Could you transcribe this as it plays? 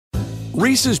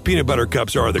Reese's peanut butter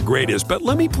cups are the greatest, but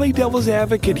let me play devil's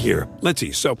advocate here. Let's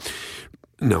see. So,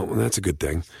 no, that's a good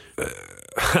thing.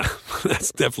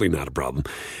 That's definitely not a problem.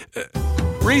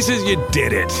 Reese's, you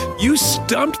did it. You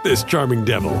stumped this charming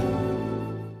devil.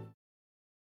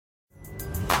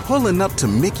 Pulling up to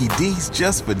Mickey D's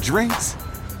just for drinks?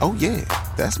 Oh, yeah,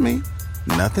 that's me.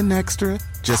 Nothing extra,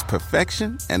 just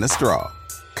perfection and a straw.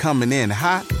 Coming in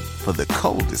hot for the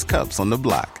coldest cups on the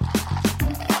block.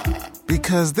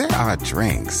 Because there are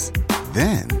drinks.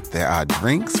 Then there are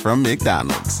drinks from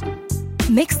McDonald's.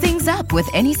 Mix things up with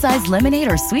any size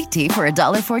lemonade or sweet tea for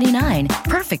 $1.49.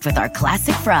 Perfect with our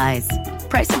classic fries.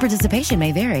 Price and participation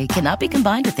may vary. Cannot be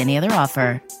combined with any other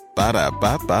offer.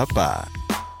 Ba-da-ba-ba-ba.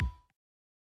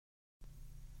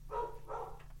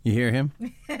 You hear him?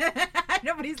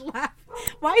 Nobody's laughing.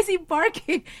 Why is he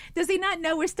barking? Does he not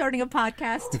know we're starting a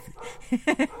podcast?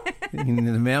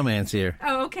 The mailman's here.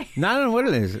 Oh, okay. No, I don't know what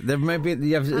it is. There might be.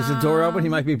 Is the door open? He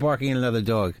might be barking at another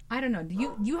dog. I don't know.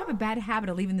 You have a bad habit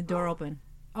of leaving the door open.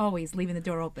 Always leaving the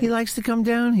door open. He likes to come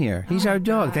down here. He's our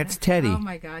dog. God. That's Teddy. Oh,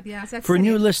 my God. Yes, that's For Teddy.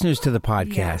 new listeners to the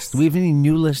podcast. Yes. Do we have any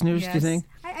new listeners, Yes. do you think?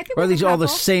 I think or are we have these a all the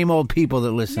couple. same old people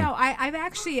that listen? No, I've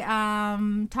actually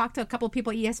talked to a couple of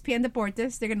people at ESPN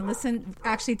Deportes. They're going to listen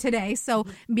actually today. So,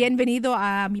 bienvenido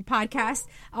a mi podcast.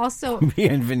 Also,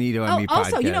 Bienvenido a mi podcast.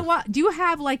 Also, you know what? Do you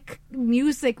have like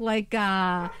music like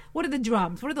what are the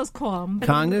drums? What are those called?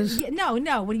 Congas?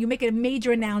 No. When you make a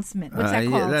major announcement, what's that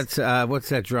called? Yeah, that's what's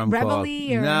that drum Reveille called?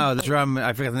 or- No, the drum.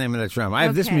 I forgot the name of that drum. I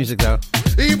have this Okay. music though.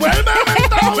 Y vuelve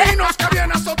Ventavinos que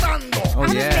viene azotando. Oh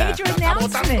I'm yeah. a major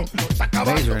announcement.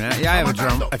 Major announcement. Yeah, I have a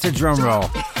drum. It's a drum roll.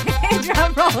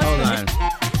 Drum roll. Hold on.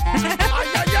 Ay,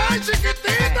 ay, ay,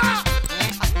 chiquitita.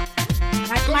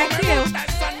 My cue.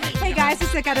 Hey guys,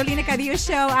 it's the Carolina Cadillo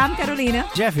Show. I'm Carolina.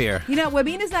 Jeff here. You know,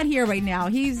 Webina's not here right now.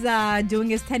 He's doing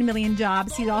his 10 million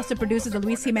jobs. He also produces the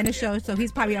Luis Jimenez show, so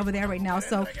he's probably over there right now.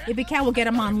 So if we can, we'll get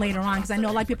him on later on, because I know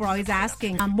a lot of people are always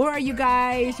asking, where are you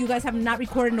guys? You guys have not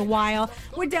recorded in a while.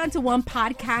 We're down to one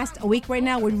podcast a week right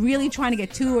now. We're really trying to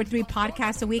get 2 or 3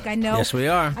 podcasts a week. I know. Yes, we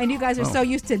are. And you guys are so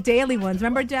used to daily ones.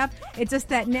 Remember, Jeff? It's just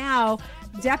that now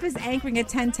Jeff is anchoring at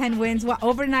 1010 Wins.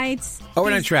 Overnights.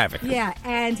 Overnight traffic. Yeah,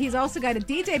 and he's also got a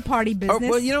DJ party business. Oh,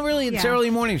 well, you know, really, it's Yeah. early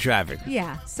morning traffic.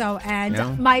 Yeah. So, and You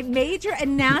know? my major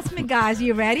announcement, guys. Are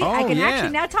you ready? I Oh, can yeah.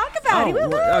 actually now talk about it. Woo-hoo.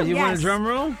 Oh, you want Yes. a drum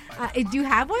roll? Do you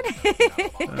have one?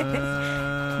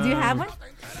 Do you have one?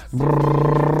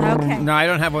 Okay. No, I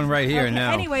don't have one right here. Okay, No.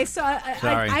 Anyway, so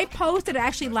Sorry. I posted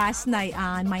actually last night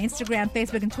on my Instagram,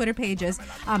 Facebook, and Twitter pages.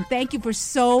 Thank you for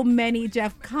so many,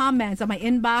 Jeff, comments on my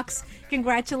inbox.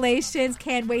 Congratulations.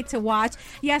 Can't wait to watch.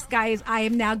 Yes, guys, I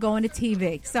am now going to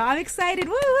TV. So I'm excited.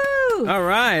 Woo-hoo! All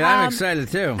right. I'm excited,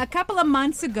 too. A couple of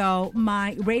months ago,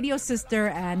 my radio sister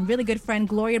and really good friend,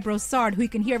 Gloria Broussard, who you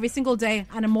can hear every single day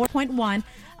on a More Point One,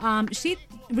 she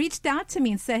reached out to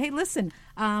me and said, hey, listen,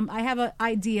 I have an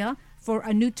idea for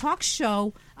a new talk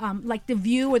show, like The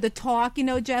View or The Talk, you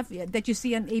know, Jeff, that you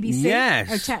see on ABC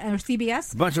Yes. or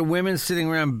CBS. A bunch of women sitting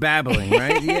around babbling,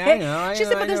 right? Yeah, I know. She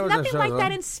said, but there's nothing like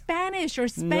that in Spanish or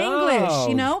Spanglish,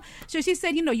 you know? So she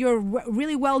said, you know, you're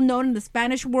really well known in the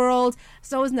Spanish world.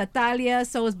 So is Natalia.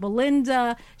 So is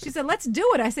Belinda. She said, let's do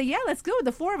it. I said, yeah, let's go,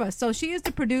 the 4 of us. So she is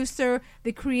the producer,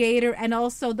 the creator, and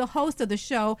also the host of the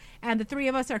show. And the 3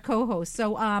 of us are co-hosts.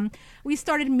 So we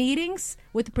started meetings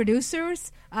with the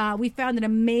producers. We found an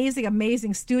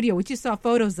amazing studio, which you saw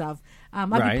photos of. I'll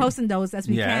Right. be posting those as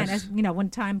we Yes. can, as you know, when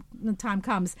time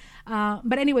comes.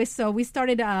 But anyway, so we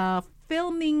started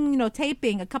filming, you know,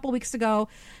 taping a couple weeks ago.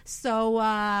 So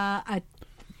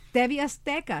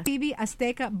TV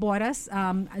Azteca bought us.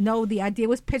 I know the idea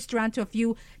was pitched around to a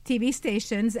few TV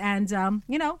stations, and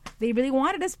you know, they really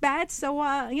wanted us bad.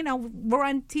 So you know, we're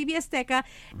on TV Azteca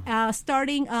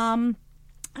starting.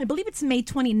 I believe it's May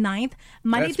 29th.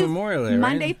 That's Memorial Day,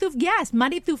 right?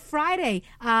 Monday through Friday,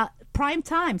 prime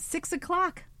time, 6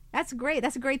 o'clock. That's great.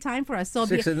 That's a great time for us. So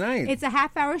 6 at night. It's a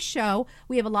half-hour show.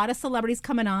 We have a lot of celebrities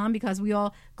coming on because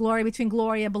between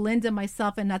Gloria, Belinda,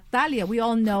 myself, and Natalia, we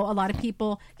all know a lot of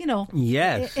people, you know,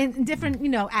 Yes. in different, you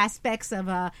know, aspects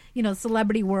of, you know,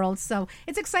 celebrity world. So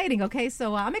it's exciting, okay?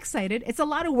 So I'm excited. It's a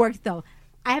lot of work, though.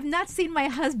 I have not seen my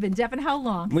husband, Jeff, in how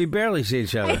long? We barely see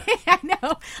each other. I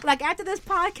know. Like, after this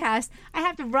podcast, I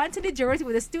have to run to New Jersey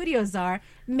where the studios are,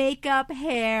 makeup,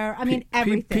 hair, I mean,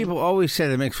 everything. People always say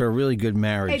that makes for a really good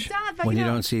marriage It does, but when you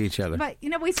know, don't see each other. But,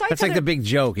 you know, we saw That's each like other. the big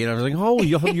joke, you know. It's like, oh,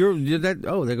 you're that.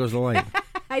 Oh, there goes the light.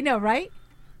 I know, right?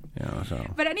 You know, so.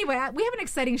 But anyway, we have an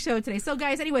exciting show today. So,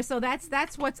 guys, anyway, so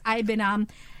that's what I've been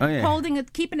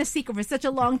keeping a secret for such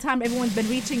a long time. Everyone's been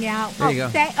reaching out. There you go.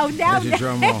 Now, There's your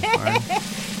drum roll. All right.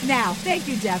 now, thank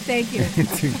you, Jeff. Thank you.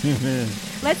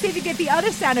 Let's see if you get the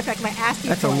other sound effect I asked you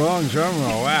That's for. a long drum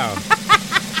roll. Wow.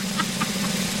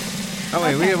 Oh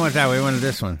wait, we didn't want that. We wanted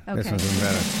this one. This Okay. one's even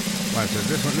better. Watch it.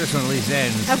 This one at least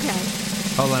ends. Okay.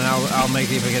 Hold on, I'll make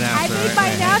the big announcement. I made my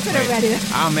announcement already.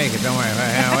 I'll make it. Don't worry.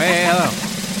 Hey, hello.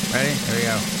 Ready? Here we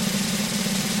go.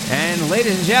 And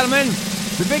ladies and gentlemen,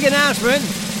 the big announcement: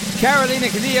 Carolina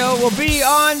Cadillo will be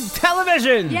on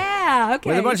television. Yeah, okay.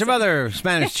 With a bunch of other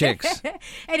Spanish chicks.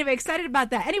 Anyway, excited about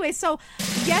that. Anyway, so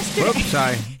yesterday, Oops,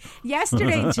 sorry.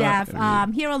 yesterday, Jeff,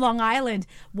 here on Long Island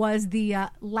was the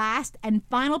last and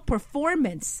final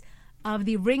performance of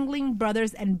the Ringling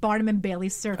Brothers and Barnum and Bailey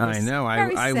Circus. I know.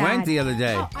 Very I sad. went the other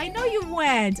day. Oh, I know you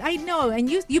went. I know, and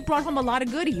you brought home a lot of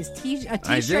goodies. A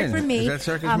T-shirt did. for me. Is that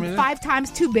circus music? 5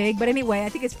 times too big, but anyway, I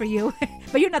think it's for you.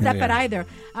 But you're not that Yeah. fat either.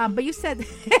 But you said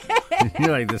You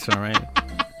like this one, right?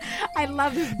 I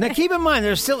love this. Now, keep in mind,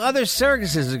 there's still other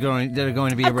circuses that are going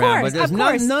to be Of around, course, but there's of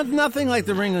course. nothing like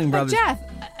the Ringling But Brothers. Jeff,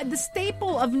 the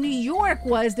staple of New York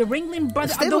was the Ringling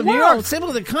Brothers Staple of of the New world. York, staple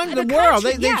of the country, The the world.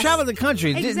 country, They yes. travel the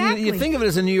country. Exactly. You think of it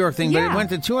as a New York thing, but Yeah. it went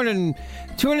to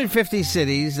 250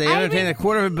 cities. They I entertained re- a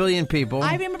 250 million people.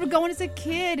 I remember going as a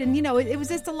kid, and it was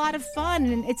just a lot of fun,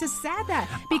 and it's just sad that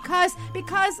because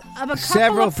of a couple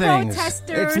Several of things.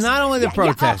 protesters. It's not only the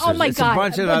protesters. Oh my It's a God!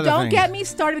 bunch of But other don't things. get me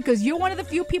started because you're one of the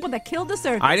few people that killed the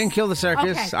circus. I didn't kill the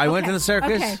circus. Okay, I went to okay, the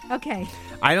circus. Okay.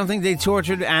 I don't think they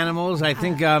tortured animals. I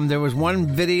think there was one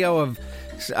video of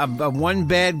one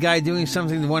bad guy doing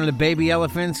something to one of the baby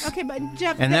elephants. Okay, but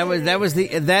Jeff, And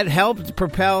that helped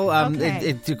propel. Okay.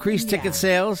 It decreased Yeah. ticket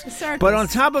sales. The circus. But on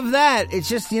top of that, it's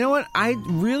just, you know what? I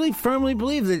really firmly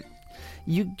believe that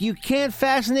you can't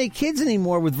fascinate kids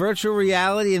anymore with virtual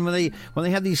reality, and when they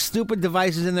have these stupid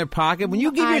devices in their pocket. When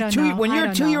you give I your don't two know. when I your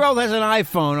don't 2-year-old has an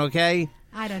iPhone, okay.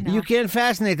 I don't know. You can't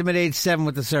fascinate them at age 7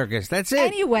 with the circus. That's it.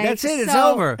 Anyway, that's it. It's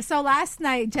so- over. So last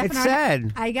night, Jeff It's and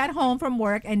sad. I got home from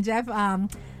work, and Jeff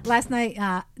last night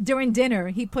during dinner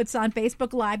he puts on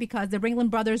Facebook Live because the Ringling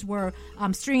Brothers were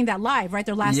streaming that live, right?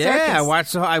 Their last circus. I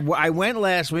watched. I went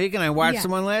last week and I watched Yeah. the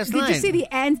one last Did night. you see the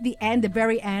end, the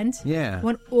very end? Yeah.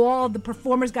 When all the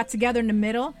performers got together in the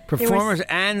middle. There was- Performers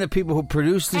and the people who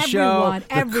produce the Everyone,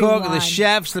 show, the cook, the everyone.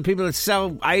 chefs, the people that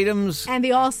sell items. and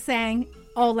they all sang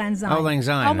Auld Lang Syne. Auld Lang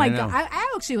Syne, Oh my I know. God!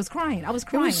 I actually was crying. I was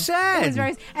crying. sad. It was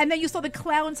very. And then you saw the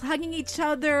clowns hugging each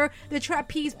other, the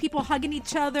trapeze people hugging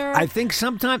each other. I think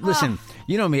sometimes, listen,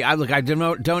 you know me. I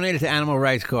donated to animal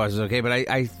rights causes, okay, but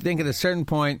I think at a certain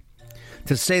point,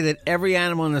 to say that every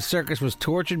animal in the circus was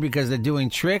tortured because they're doing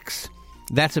tricks,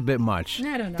 that's a bit much.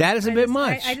 I don't know. That is a bit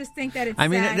much. I just think that it's. I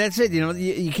mean, sad. that's it. You know,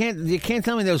 you can't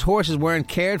tell me those horses weren't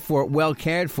well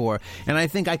cared for. And I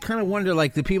think I kind of wonder,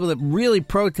 like the people that really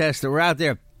protest that were out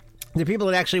there. The people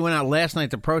that actually went out last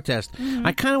night to protest,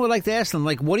 I kind of would like to ask them,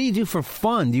 like, what do you do for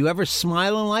fun? Do you ever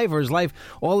smile in life, or is life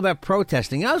all about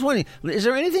protesting? And I was wondering, is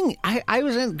there anything, I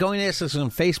was going to ask this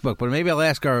on Facebook, but maybe I'll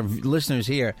ask our listeners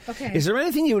here. Okay. Is there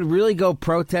anything you would really go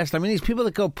protest? I mean, these people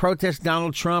that go protest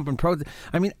Donald Trump and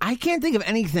I mean, I can't think of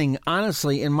anything,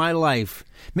 honestly, in my life.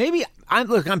 Maybe,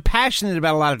 I'm passionate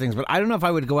about a lot of things, but I don't know if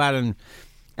I would go out and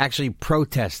actually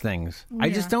protest things. I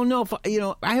just don't know if,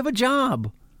 I have a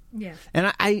job. Yeah.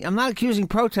 And I'm not accusing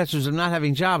protesters of not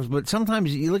having jobs, but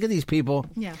sometimes you look at these people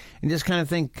Yeah. and just kind of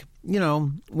think,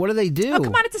 what do they do? Oh,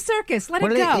 come on, it's a circus. Let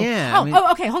What it are go. they- yeah, I mean-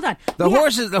 okay, hold on. The We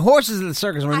have- horses in the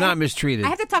circus were I- not mistreated. I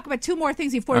have to talk about 2 more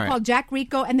things before All we call right. Jack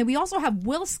Rico, and then we also have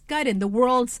Will Scudden, the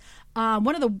world's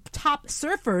one of the top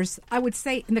surfers, I would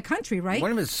say, in the country, right?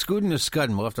 One of them is Scudden or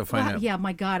Scudden. We'll have to find out. Yeah,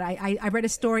 my God, I read a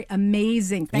story,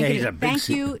 amazing. Yeah, you, he's a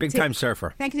big time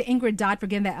surfer. Thank you to Ingrid Dodd for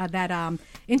getting that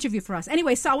interview for us.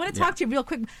 Anyway, so I want to talk to you real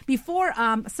quick before.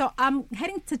 So I'm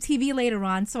heading to TV later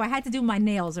on, so I had to do my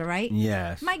nails. All right.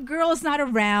 Yes. My girl is not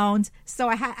around, so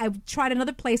I tried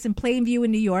another place in Plainview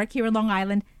in New York, here in Long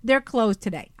Island. They're closed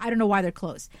today. I don't know why they're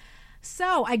closed.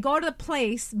 So I go to the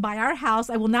place by our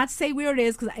house. I will not say where it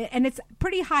is, and it's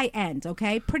pretty high end.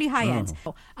 Okay, pretty high end.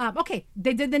 Okay,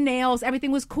 they did the nails.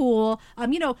 Everything was cool.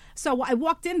 So I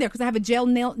walked in there because I have a gel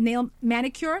nail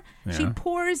manicure. She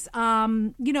pours,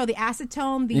 the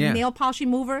acetone, the nail polish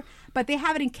remover, but they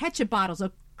have it in ketchup bottles.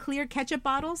 Clear ketchup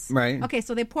bottles. Right. Okay,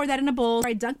 so they pour that in a bowl.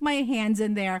 I dunk my hands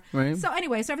in there. Right. So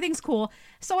anyway, so everything's cool.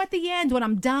 So at the end, when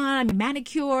I'm done, I'm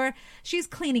manicure, she's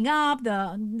cleaning up,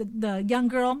 the young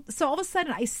girl. So all of a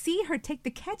sudden, I see her take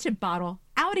the ketchup bottle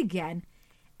out again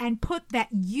and put that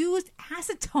used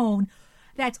acetone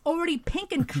that's already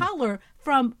pink in color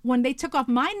from when they took off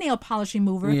my nail polish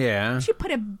remover. Yeah. She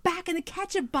put it back in the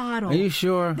ketchup bottle. Are you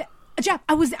sure? Jeff,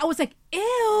 I was like,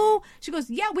 ew. She goes,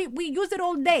 yeah, we used it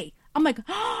all day. I'm like,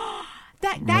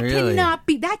 that Really? cannot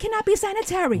be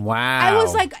sanitary. Wow. I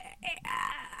was like,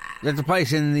 That's a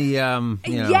place in the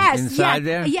yes, inside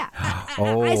there. Yeah.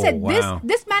 Oh, I said wow.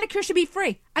 this manicure should be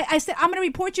free. I said I'm going to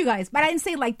report you guys, but I didn't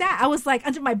say it like that. I was like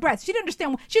under my breath. She didn't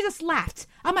understand. She just laughed.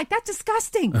 I'm like, that's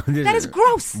disgusting. That is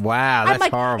gross. Wow, I'm that's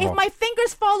like, horrible. If my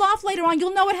fingers fall off later on,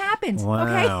 you'll know what happened.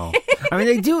 Wow. Okay. I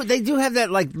mean, they do have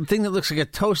that like thing that looks like a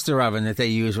toaster oven that they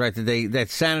use, right? That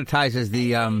sanitizes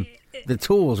the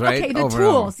tools, right? Okay, the Over and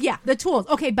over. tools. Yeah, the tools.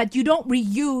 Okay, but you don't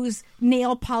reuse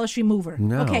nail polish remover.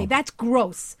 No. Okay, that's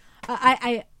gross.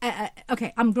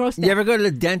 Okay, I'm grossed out. You ever go to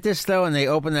the dentist though, and they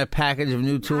open that package of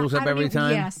new tools up every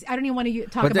time? Yes, I don't even want to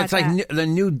talk But about that's like that. the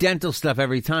new dental stuff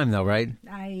every time, though, right?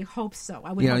 I hope so.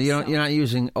 I would. You know, hope so. you're not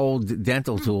using old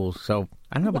dental tools, so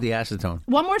I don't know about the acetone.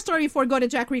 One more story before we go to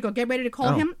Jack Rico. Get ready to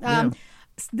call him. yeah.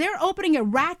 They're opening a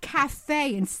rat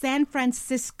cafe in San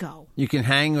Francisco. You can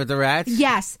hang with the rats.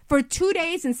 Yes, for 2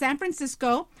 days in San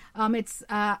Francisco. It's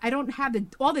I don't have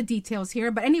all the details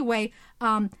here, but anyway,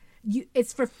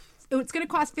 it's going to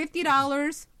cost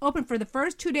 $50. Open for the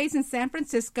first 2 days in San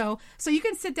Francisco, so you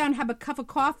can sit down and have a cup of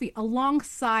coffee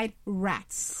alongside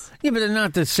rats. Yeah, but they're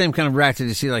not the same kind of rats that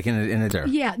you see like in a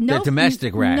Yeah, they're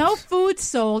domestic rats. No food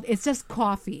sold. It's just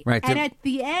coffee. Right. And at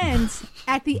the end,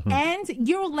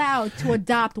 you're allowed to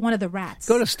adopt one of the rats.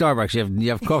 Go to Starbucks. You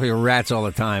have coffee with rats all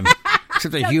the time,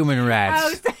 except the human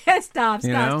rats. Oh, stop.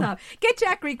 You know? Stop. Get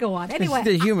Jack Rico on. Anyway, It's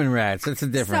the human rats. That's the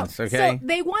difference. Okay. So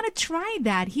they want to try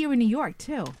that here in New York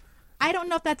too. I don't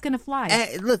know if that's going to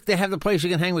fly. Look, they have the place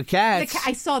you can hang with cats.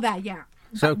 I saw that. Yeah.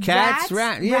 So But cats,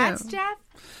 rats, yeah. Rats, Jeff.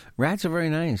 Rats are very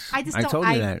nice. I just don't. told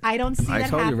you that. I don't see that I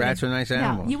told happening. you rats are nice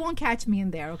animals. No, you won't catch me in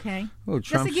there. Okay. Oh,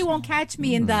 just like Trump's- you won't catch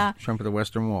me in the Trump at the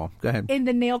Western Wall. Go ahead. in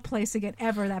the nail place again.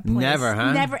 Ever that place. Never,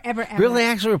 huh? Never, ever, ever. Really,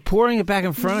 actually, were pouring it back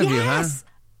in front of you, huh? Yes.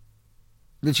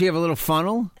 Did she have a little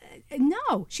funnel?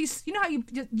 No, she's. You know how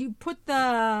you put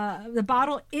the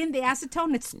bottle in the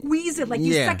acetone and squeeze it like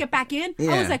you Yeah. suck it back in.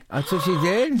 Yeah. I was like, That's what she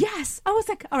did? yes. I was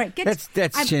like, all right, That's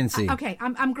chintzy. Okay,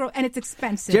 I'm and it's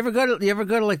expensive. Do you ever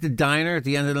go to like the diner at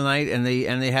the end of the night and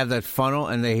they have that funnel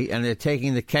and they're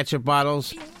taking the ketchup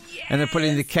bottles and they're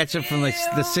putting the ketchup from like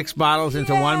the 6 bottles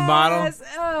into one bottle Yes.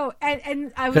 Oh,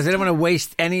 and I was because they don't want to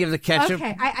waste any of the ketchup.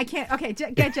 Okay, I can't. Okay,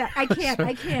 get Jack. I can't.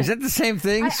 I can't. Is that the same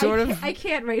thing, sort of? I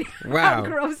can't right now. Wow.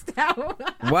 I'm grossed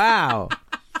out. Wow.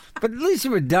 But at least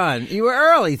you were done. You were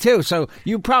early, too, so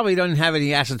you probably don't have any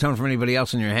acetone from anybody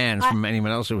else in your hands, from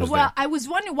anyone else who was Well, there. I was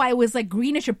wondering why it was like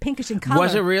greenish or pinkish in color.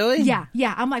 Was it really? Yeah.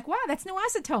 I'm like, wow, that's new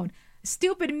acetone.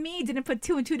 Stupid me didn't put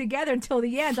 2 and 2 together until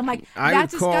the end. I'm like,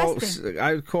 that's disgusting.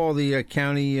 I would call the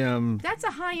county... That's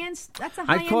a high end. That's a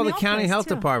high end. I'd call the county health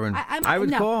department. I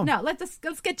would call. No, let's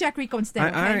get Jack Rico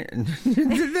instead. Okay?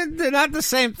 They're not the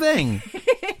same thing.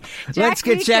 Jack Let's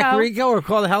get Jack Rico. Rico or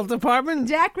call the health department.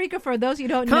 Jack Rico, for those you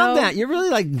don't know. Calm down. You're really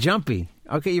like jumpy.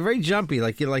 Okay, you're very jumpy.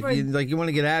 Like you want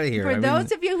to get out of here. For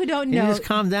those of you who don't can you know, just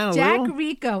calm down a Jack little?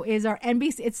 Rico is our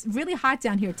NBC. It's really hot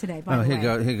down here today. By the way,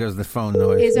 Here goes the phone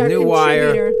noise. Is our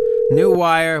contributor. New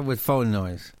wire with phone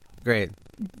noise. Great.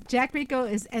 Jack Rico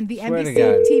is and the Swear to NBC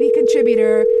God. TV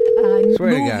contributor, Swear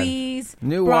to God. movies,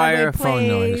 New Broadway wire, phone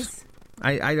plays. noise.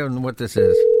 I don't know what this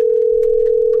is.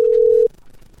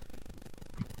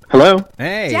 Hello?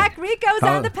 Hey. Jack Rico's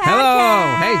on the podcast.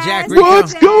 Hello. Hey, Jack Rico.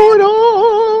 What's going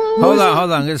on? Hold on.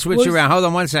 I'm going to switch you around. Hold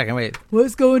on 1 second. Wait.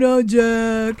 What's going on,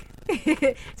 Jack?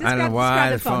 I don't know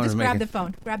why the phone. phone is Just grab making- the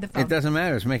phone. Grab the phone. It doesn't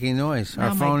matter. It's making noise. Oh, Our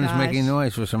my phone is gosh. making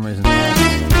noise for some reason. Hold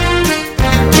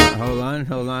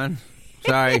on.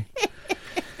 Sorry.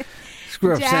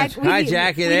 Screw up Jack, sense. Hi,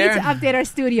 Jack. You we there? need to update our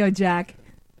studio, Jack.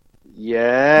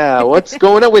 Yeah, what's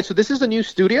going on? Wait, so this is a new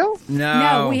studio?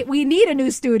 No. No, we need a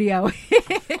new studio.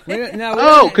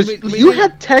 Oh, because you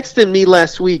had texted me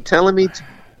last week telling me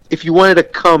if you wanted to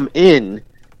come in.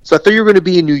 So I thought you were going to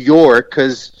be in New York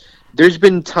because there's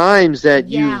been times that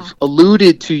Yeah. you've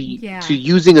alluded to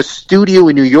using a studio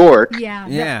in New York. Yeah.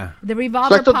 Yeah. The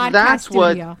Revolver So I thought Podcast that's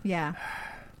what- Studio. Yeah.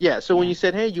 Yeah, so when you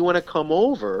said, hey, you want to come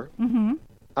over, I'm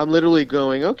literally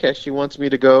going, okay, she wants me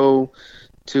to go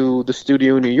to the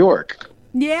studio in New York.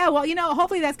 Yeah, well,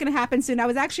 hopefully that's going to happen soon. I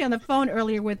was actually on the phone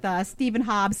earlier with Stephen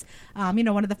Hobbs,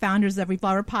 one of the founders of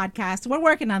Revolver Podcast. We're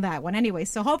working on that one anyway,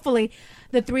 so hopefully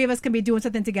the three of us can be doing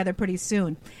something together pretty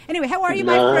soon. Anyway, how are you,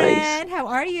 my Nice. friend? How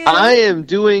are you? I am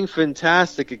doing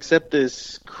fantastic, except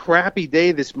this crappy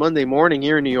day this Monday morning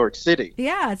here in New York City.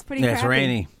 Yeah, it's pretty Yeah, it's crappy.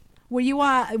 rainy. Were you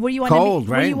on Cold,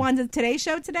 Were right? you on the Today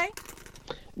Show today?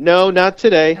 No, not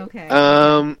today. Okay.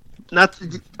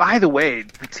 By the way,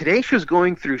 the Today Show's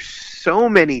going through so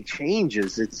many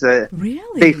changes. It's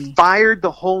Really? they fired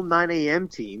the whole 9 a.m.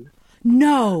 team.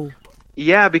 No.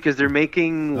 Yeah, because they're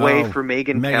making way Oh, for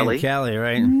Megyn Megyn Kelly. Kelly,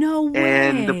 right? No way.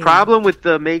 And the problem with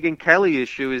the Megyn Kelly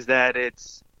issue is that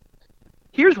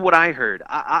here's what I heard.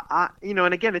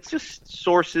 And again, it's just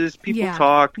sources. People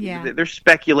talk. Yeah. They're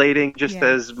speculating just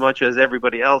as much as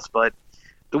everybody else. But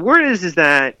the word is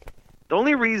that the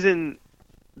only reason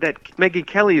that Megyn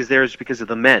Kelly is there is because of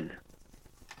the men.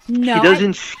 No, she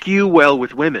doesn't skew well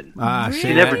with women. Really?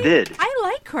 She never did. I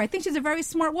like her. I think she's a very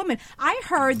smart woman. I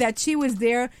heard that she was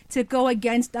there to go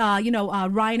against,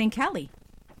 Ryan and Kelly.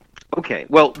 Okay,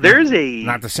 well, there's a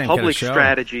Not the same public kind of show.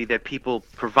 strategy that people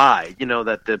provide,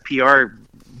 that the PR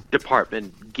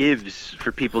department gives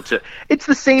for people to... It's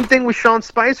the same thing with Sean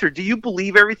Spicer. Do you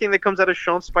believe everything that comes out of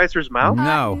Sean Spicer's mouth?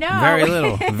 No, no. very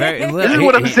little. Very little. This is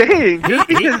what I'm saying.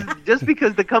 Just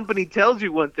because the company tells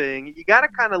you one thing, you got to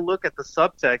kind of look at the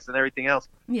subtext and everything else.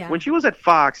 Yeah. When she was at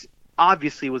Fox,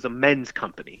 obviously it was a men's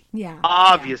company. Yeah.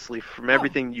 Obviously, from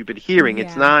everything you've been hearing,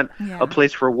 it's not a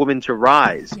place for a woman to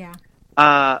rise. Yeah.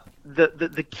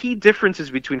 The key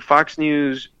differences between Fox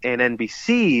News and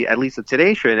NBC, at least the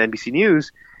Today Show and NBC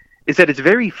News, is that it's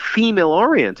very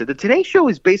female-oriented. The Today Show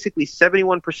is basically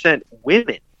 71%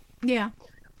 women. Yeah.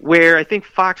 Where I think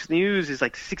Fox News is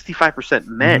like 65%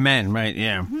 men. Men, right?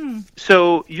 Yeah.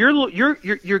 So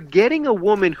you're getting a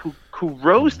woman who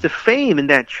rose to fame in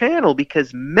that channel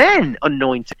because men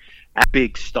anointed a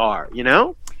big star.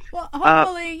 Well,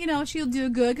 hopefully, she'll do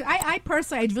good. I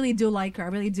personally, I really do like her. I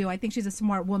really do. I think she's a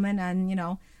smart woman, and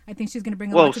I think she's going to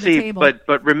bring a lot to the table.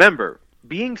 But remember,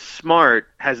 being smart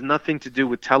has nothing to do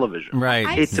with television.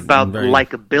 Right. It's about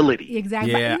likability.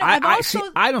 Exactly. Yeah,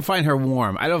 I don't find her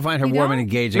warm. I don't find her warm and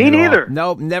engaging. Me at neither. All.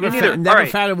 Nope, never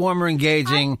found her warm or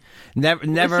engaging.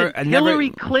 Never. Hillary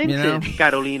Clinton,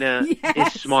 Carolina,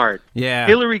 is smart. Yeah.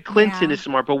 Hillary Clinton is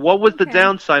smart. But what was the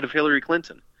downside of Hillary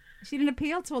Clinton? She didn't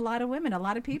appeal to a lot of women, a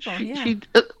lot of people.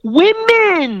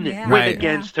 Women went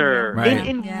against her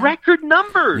in record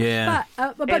numbers. Yeah.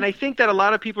 But and I think that a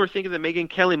lot of people are thinking that Megyn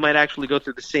Kelly might actually go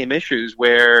through the same issues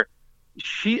where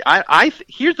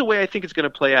here's the way I think it's going to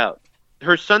play out.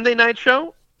 Her Sunday night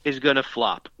show is going to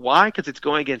flop. Why? Because it's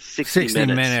going against 60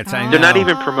 minutes. I know. They're not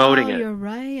even promoting it. You're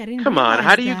right. I didn't Come on. realize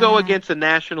How do you go that. against a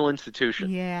national institution?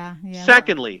 Yeah.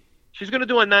 Secondly, she's going to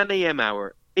do a 9 a.m.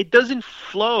 hour. It doesn't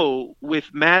flow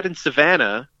with Matt and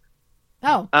Savannah.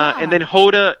 And then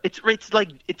Hoda. It's like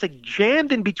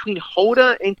jammed in between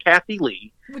Hoda and Kathy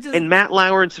Lee and Matt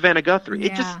Lauer and Savannah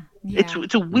Guthrie.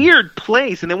 It's a weird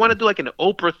place, and they want to do like an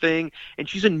Oprah thing. And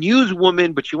she's a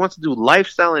newswoman, but she wants to do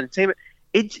lifestyle and entertainment.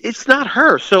 It's not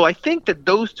her. So I think that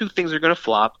those two things are going to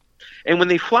flop. And when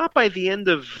they flop by the end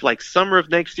of like summer of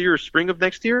next year or spring of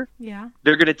next year,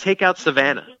 they're going to take out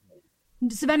Savannah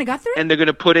Guthrie? And they're going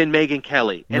to put in Megyn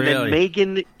Kelly. And then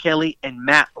Megyn Kelly and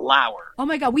Matt Lauer. Oh,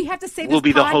 my God. We have to say this will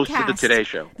be podcast. the host of the Today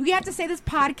Show. We have to say this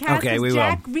podcast Okay, we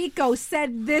Jack will. Rico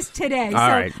said this today. All so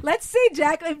right. let's see,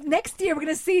 Jack. Next year, we're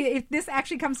going to see if this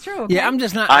actually comes true. Okay? Yeah, I'm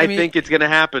just not. I think it's going to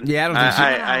happen. Yeah, I don't think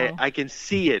so. I can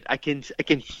see it. I can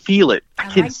feel it. I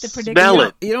can like the prediction. smell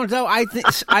it. You know, though, I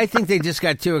think they just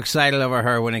got too excited over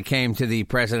her when it came to the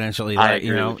presidential elect. I agree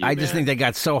with you, I just think they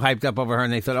got so hyped up over her,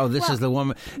 and they thought, "Oh, this is the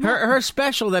woman." Her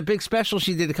special, that big special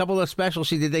she did, a couple of specials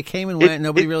she did, they came and went.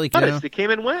 Nobody really cared. They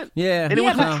came and went. Yeah, and it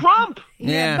was with Trump.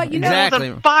 Yeah, but exactly. It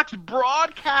was on Fox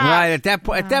broadcast. Right at that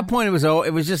point,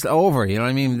 it was just over. You know what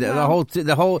I mean? The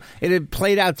whole it had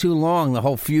played out too long. The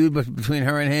whole feud between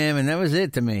her and him, and that was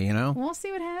it to me. You know. We'll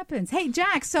see what happens. Hey,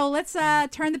 Jack. So let's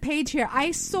turn the page here.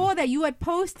 I saw that you had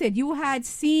posted. You had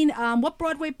seen what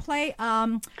Broadway play?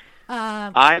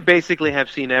 I basically have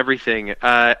seen everything.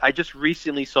 I just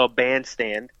recently saw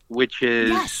Bandstand, which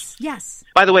is yes.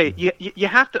 By the way, you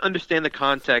have to understand the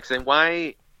context and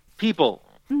why people.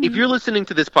 If you're listening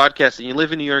to this podcast and you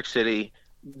live in New York City,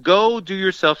 go do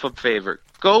yourself a favor.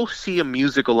 Go see a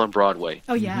musical on Broadway.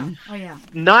 Oh yeah, oh yeah.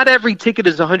 Not every ticket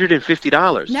is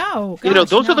 $150. No,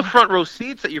 those are the front row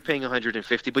seats that you're paying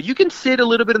 $150. But you can sit a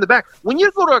little bit in the back. When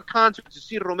you go to a concert to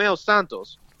see Romeo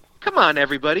Santos, come on,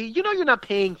 everybody. You're not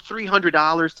paying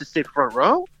 $300 to sit front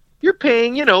row. You're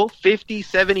paying, $50,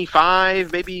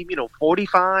 $75, maybe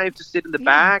 $45 to sit in the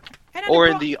back or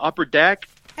in the upper deck.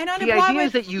 And on the idea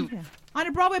is that on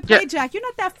a Broadway play, Jack, you're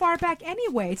not that far back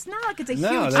anyway. It's not like it's a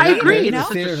huge. I agree.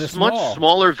 Theater, it's a much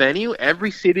smaller venue.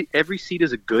 Every seat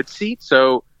is a good seat.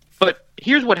 So, but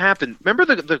here's what happened. Remember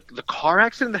the car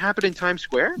accident that happened in Times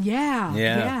Square?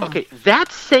 Yeah. Okay,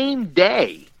 that same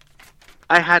day,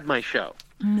 I had my show.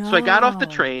 No. So I got off the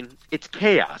train. It's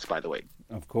chaos, by the way.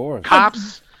 Of course.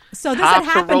 Cops. So this cops had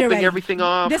happened are roping already. everything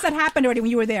off. This had happened already when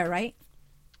you were there, right?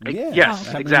 Yeah.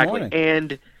 Yes, exactly.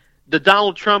 And the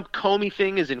Donald Trump Comey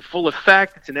thing is in full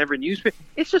effect. It's in every newspaper.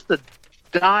 It's just a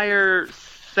dire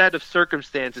set of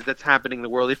circumstances that's happening in the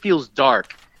world. It feels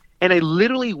dark. And I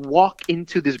literally walk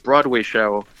into this Broadway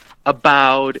show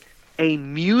about a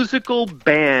musical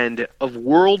band of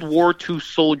World War II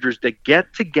soldiers that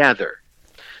get together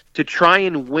to try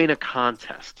and win a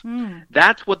contest.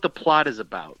 That's what the plot is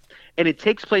about. And it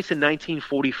takes place in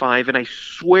 1945, and I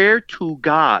swear to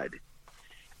God,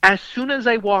 as soon as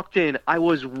I walked in, I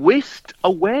was whisked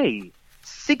away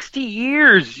 60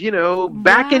 years,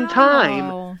 back in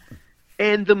time.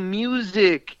 And the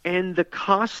music and the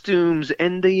costumes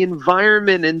and the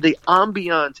environment and the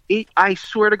ambiance, I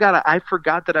swear to God, I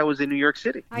forgot that I was in New York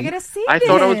City. I gotta see I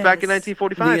thought I was back in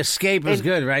 1945. The escape was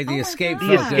good, right? The escape.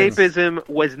 The escapism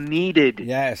was needed.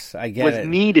 Yes, I get it. Was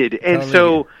needed. And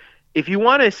so if you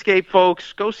want to escape,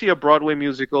 folks, go see a Broadway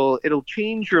musical. It'll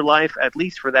change your life, at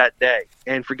least for that day.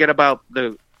 And forget about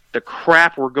the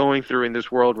crap we're going through in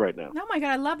this world right now. Oh, my God,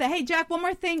 I love that. Hey, Jack, one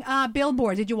more thing.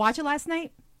 Billboard, did you watch it last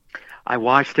night? I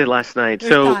watched it last night.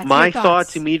 My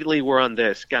thoughts immediately were on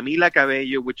this. Camila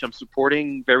Cabello, which I'm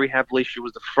supporting very happily. She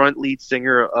was the front lead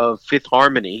singer of Fifth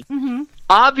Harmony. Mm-hmm.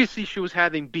 Obviously, she was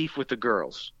having beef with the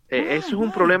girls. Es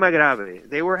un problema grave.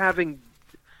 They were having,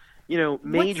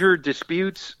 major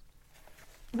disputes.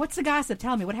 What's the gossip?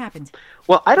 Tell me, what happened?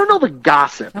 Well, I don't know the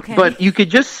gossip, but you could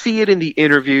just see it in the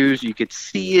interviews. You could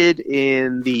see it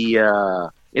in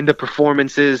the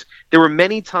performances. There were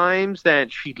many times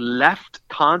that she left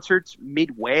concerts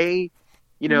midway,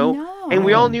 and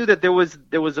we all knew that there was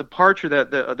a departure,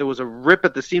 that there was a rip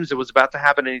at the seams that was about to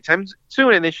happen anytime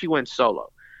soon, and then she went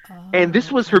solo. And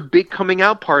this was her big coming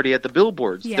out party at the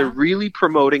billboards. They're really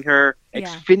promoting her.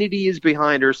 Xfinity is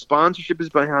behind her. Sponsorship is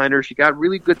behind her. She got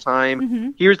really good time. Mm-hmm.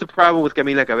 Here's the problem with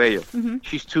Camila Cabello. Mm-hmm.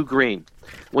 She's too green.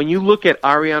 When you look at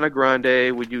Ariana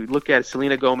Grande, when you look at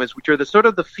Selena Gomez, which are the sort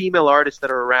of the female artists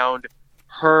that are around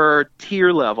her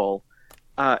tier level,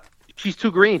 she's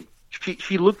too green.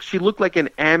 She looked like an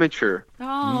amateur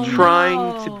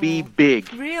trying to be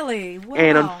big. Really? Wow.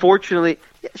 And unfortunately,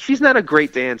 she's not a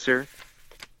great dancer.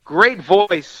 Great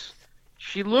voice.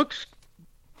 She looks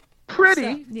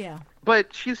pretty,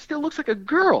 but she still looks like a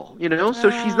girl, So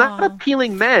she's not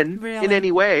appealing men in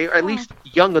any way, or at least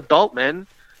young adult men.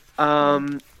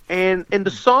 And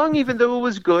the song, even though it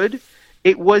was good,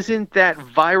 it wasn't that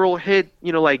viral hit,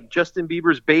 like Justin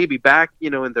Bieber's "Baby" back,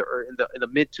 in the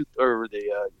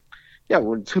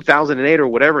when 2008 or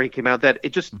whatever he came out. That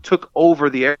it just took over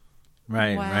the air.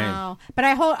 Right, wow. But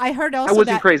I heard also I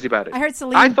wasn't crazy about it. I heard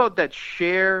Celine. I thought that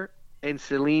Cher and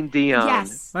Celine Dion.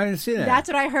 Yes. I didn't see that. That's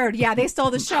what I heard. Yeah, they stole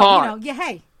the show.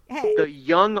 Hey. The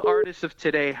young artists of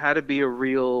today had to be a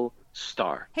real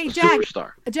star. Hey, Jack.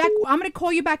 Superstar. Jack, I'm going to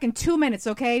call you back in 2 minutes,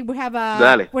 okay? We have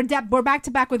we're back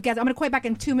to back with guests. I'm going to call you back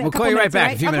in 2 minutes. We'll call you right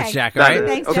back in a few minutes, Jack. All right?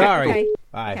 Thanks, okay. Jack. Sorry. Okay.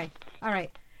 Bye. Okay. All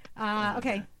right.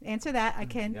 Okay. Answer that. I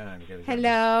can.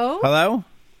 Hello? Hello?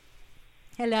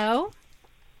 Hello?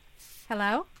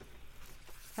 Hello?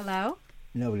 Hello?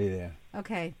 Nobody there.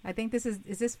 Okay. I think is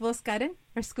this Will Scudden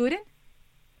or Scudden?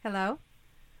 Hello?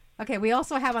 Okay. We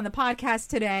also have on the podcast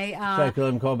today. Should I let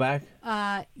him call back?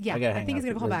 Yeah. I think he's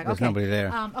going to call back. There's okay. nobody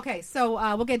there. Okay. So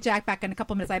we'll get Jack back in a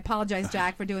couple minutes. I apologize,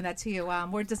 Jack, for doing that to you.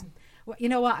 We're just... You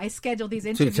know what? I scheduled these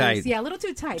interviews. Too tight. Yeah, a little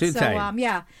too tight. Too tight.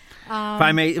 Yeah. If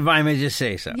I may just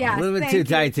say so. Yeah, a little bit too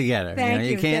tight together. Thank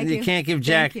you. You can't give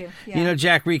Jack.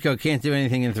 Jack Rico can't do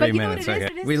anything in 3 minutes.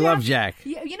 We Jack? love Jack.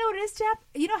 You know what it is, Jeff?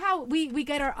 You know how we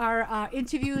get our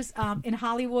interviews in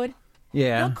Hollywood?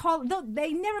 Yeah.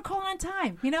 They never call on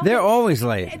time. They're always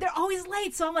late. They're always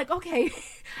late. So I'm like, okay,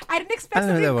 I didn't expect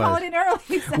somebody to call it in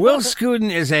early. So. Will Scudden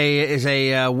is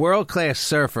a world class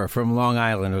surfer from Long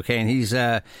Island. Okay, and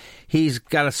he's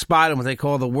got a spot in what they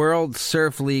call the World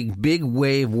Surf League Big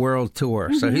Wave World Tour.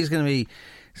 Mm-hmm. So he's going to be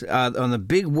on the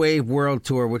Big Wave World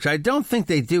Tour, which I don't think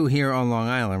they do here on Long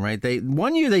Island, right?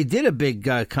 One year they did a big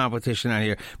competition out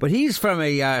here, but he's from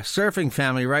a surfing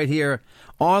family right here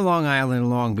on Long Island,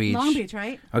 Long Beach. Long Beach,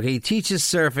 right? Okay, he teaches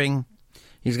surfing.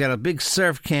 He's got a big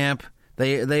surf camp.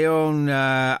 They own,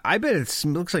 I bet it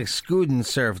looks like Scudden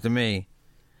Surf to me.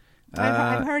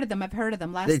 I've heard of them. I've heard of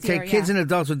them last year. They take kids and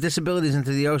adults with disabilities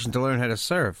into the ocean to learn how to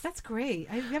surf. That's great.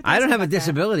 I don't have a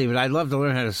disability, but I'd love to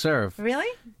learn how to surf. Really?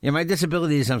 Yeah, my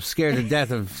disability is I'm scared to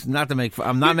death of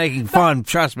I'm not making fun.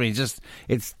 Trust me.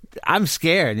 I'm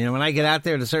scared. When I get out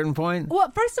there at a certain point. Well,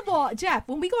 first of all, Jeff,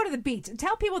 when we go to the beach,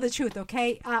 tell people the truth,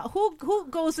 okay? Who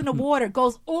goes in the water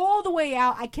goes all the way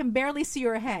out? I can barely see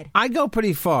your head. I go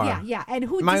pretty far. Yeah. And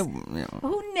who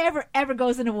never ever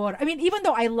goes in the water? I mean, even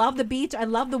though I love the beach, I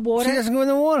love the water. She doesn't go in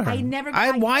the water. I never.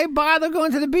 Why bother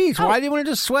going to the beach? Why do you want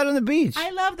to just sweat on the beach? I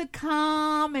love the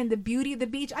calm and the beauty of the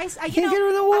beach. I can't get her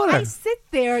in the water. I sit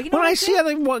there. When I see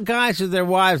other guys with their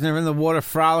wives and they're in the water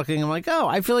frolicking, I'm like, oh,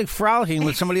 I feel like frolicking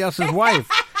with somebody else's wife.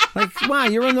 Like, wow,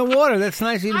 you're in the water. That's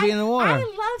nice of you to be in the water. I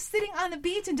love sitting on the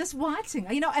beach and just watching.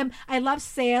 You know, I love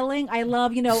sailing. I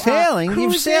love, sailing. You've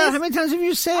cruises. sailed. How many times have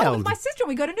you sailed? With my sister,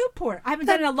 we go to Newport. I haven't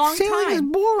done it in a long sailing time. Is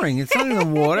boring. It's not in the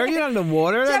water. You're not in the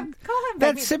water. Jeff, call him.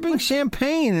 That's sipping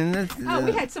champagne. And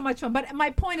we had so much fun. But my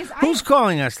point is, who's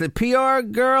calling us? The PR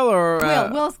girl or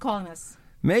Will's calling us.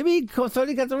 Maybe he thought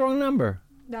he got the wrong number.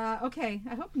 Okay,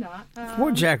 I hope not.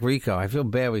 Poor Jack Rico. I feel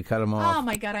bad we cut him off. Oh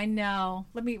my God, I know.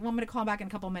 Want me to call him back in a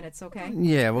couple minutes, okay?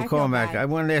 Yeah, we'll call him back. I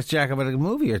wanted to ask Jack about a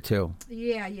movie or two.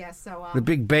 Yeah. So the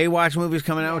big Baywatch movie's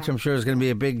coming out, which I'm sure is going to be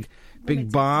a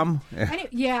big bomb.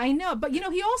 Yeah, I know. But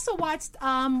he also watched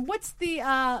what's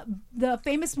the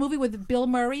famous movie with Bill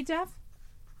Murray, Jeff?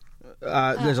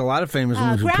 There's a lot of famous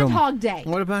movies. Groundhog Day.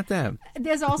 What about that?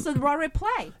 There's also the Broadway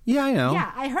play. Yeah, I know.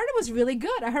 Yeah, I heard it was really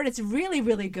good. I heard it's really,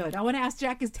 really good. I want to ask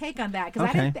Jack his take on that because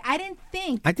I didn't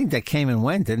think. I think that came and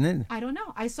went, didn't it? I don't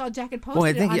know. I saw Jack had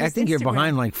posted. Well, I think you're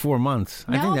behind like 4 months.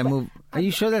 No, I think that movie. Are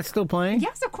you sure that's still playing?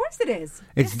 Yes, of course it is.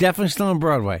 It's definitely still on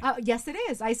Broadway. Yes, it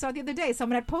is. I saw it the other day.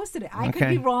 Someone had posted it. I could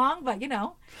be wrong, but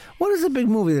What is the big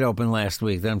movie that opened last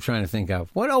week that I'm trying to think of?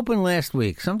 What opened last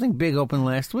week? Something big opened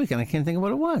last week, and I can't think of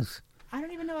what it was. I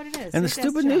don't even know what it is. And the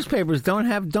stupid newspapers don't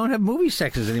have movie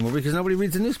sections anymore because nobody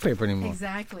reads the newspaper anymore.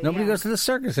 Exactly. Nobody goes to the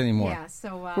circus anymore. Yeah.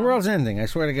 So the world's ending. I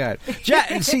swear to God.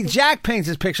 Jack paints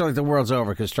his picture like the world's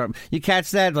over because Trump. You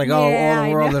catch that? Like all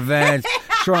the world events,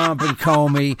 Trump and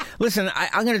Comey. Listen,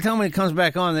 I'm going to tell him when he comes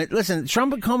back on that. Listen,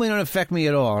 Trump and Comey don't affect me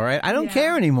at all. All right, I don't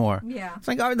care anymore. Yeah. It's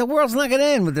like the world's not going to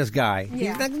end with this guy.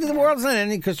 Yeah. The world's not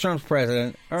ending because Trump's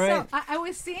president. All right. So I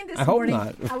was seeing this I hope morning.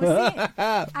 not.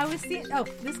 I was seeing. Oh,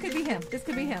 this could be him.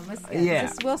 Yeah.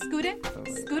 Is this Will Scooten?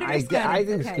 Scooten or I Scooten?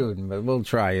 think Okay. Scooten, but we'll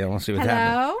try. We'll see what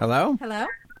happens. Hello?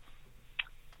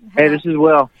 Hey, this is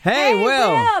Will. Hey,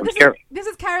 Will. This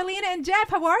is Carolina and Jeff.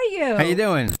 How are you? How you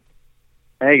doing?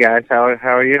 Hey guys, how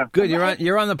are you? Good.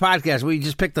 You're on the podcast. We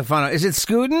just picked the fun up. Is it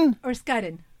Scooten or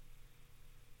Scudden?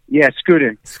 Yeah,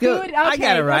 Scooten. Okay. I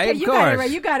got it right. Okay,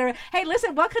 you got it right. Hey,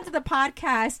 listen, welcome to the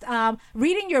podcast.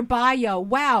 Reading your bio.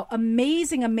 Wow,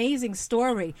 amazing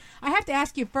story. I have to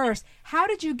ask you first, how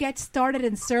did you get started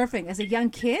in surfing as a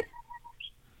young kid?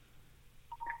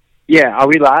 Yeah, are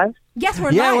we live? Yes, we're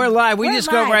live. Yeah, we're live. We We're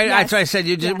just live, go right. yes. That's what I said.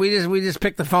 We just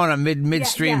picked the phone up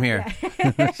midstream here.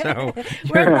 So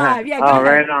we're live. Yeah. Oh,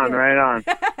 right on.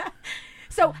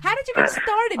 So, how did you get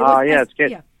started? It's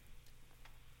good. Yeah.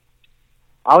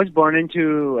 I was born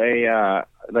into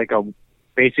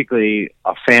basically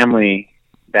a family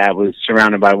that was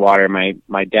surrounded by water.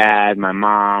 My dad, my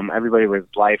mom, everybody was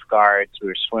lifeguards. We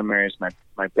were swimmers.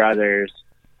 My brothers.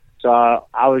 So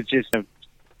I was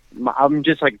I'm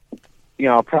just like,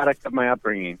 a product of my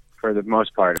upbringing for the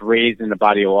most part, raised in the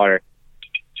body of water.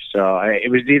 So it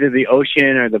was either the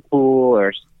ocean or the pool,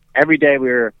 or every day we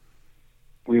were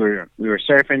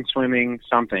surfing, swimming,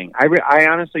 something. I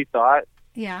honestly thought.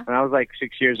 Yeah. When I was like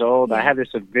 6 years old, I have this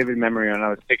vivid memory. When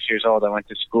I was 6 years old, I went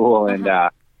to school and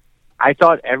I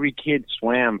thought every kid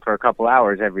swam for a couple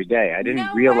hours every day. I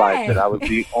didn't realize that I was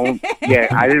the only. Yeah,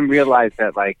 I didn't realize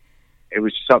that it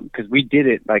was something because we did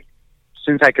it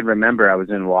since I could remember. I was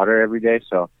in water every day,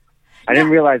 so I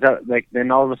didn't realize that.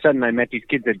 Then all of a sudden, I met these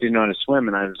kids that didn't know how to swim,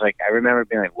 and I was like, I remember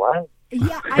being like, what?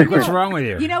 Yeah, I know. What's wrong with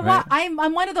you? You know what? I'm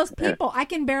one of those people. I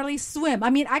can barely swim. I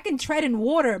mean, I can tread in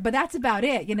water, but that's about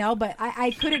it. But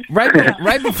I couldn't.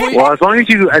 Right before you. Well, as long as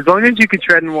you can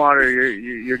tread in water,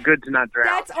 you're good to not drown.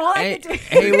 That's all I can do.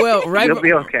 Hey, Will, you'll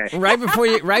be okay. Right before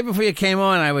you came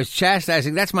on, I was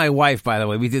chastising. That's my wife, by the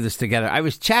way. We do this together. I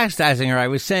was chastising her. I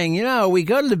was saying, we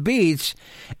go to the beach,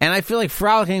 and I feel like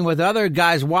frolicking with other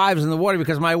guys' wives in the water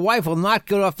because my wife will not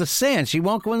go off the sand. She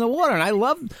won't go in the water, and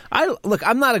look.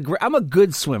 I'm a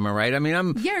good swimmer, right? I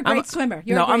mean, You're a great swimmer.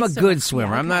 I'm a good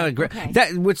swimmer. Yeah, okay, I'm not a great.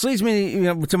 Okay. Which leads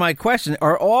me, to my question: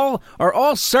 Are all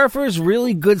surfers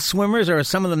really good swimmers, or are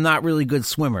some of them not really good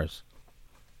swimmers?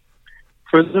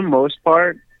 For the most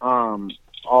part, all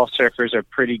surfers are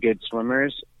pretty good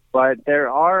swimmers, but there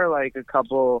are a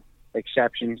couple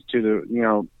exceptions to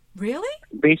the Really?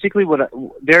 Basically, when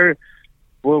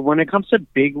it comes to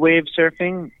big wave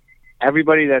surfing,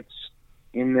 everybody that's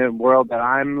in the world that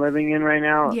I'm living in right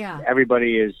now,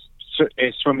 everybody is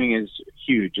swimming is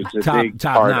huge. It's a big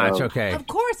top part notch. of, okay. Of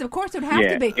course, it would have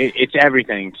to be. It's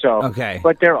everything. So, okay.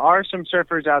 But there are some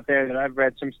surfers out there that I've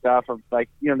read some stuff of,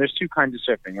 there's two kinds of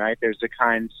surfing, right? There's the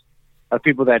kinds of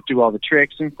people that do all the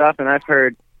tricks and stuff, and I've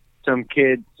heard some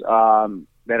kids that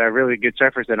are really good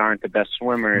surfers that aren't the best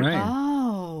swimmers. Right.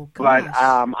 Oh, gosh. But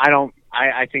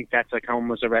I think that's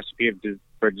almost a recipe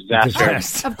for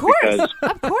disaster. Of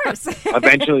course.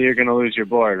 Eventually, you're going to lose your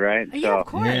board, right? Yeah, of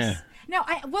course. Yeah. Now,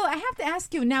 I have to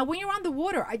ask you. Now, when you're on the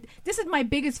water, this is my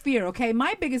biggest fear. Okay,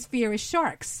 my biggest fear is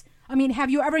sharks. I mean, have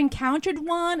you ever encountered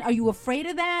one? Are you afraid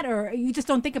of that, or you just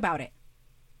don't think about it?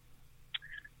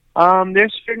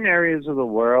 There's certain areas of the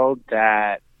world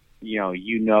that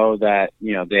there's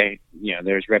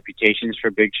reputations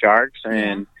for big sharks,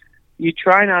 and you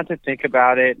try not to think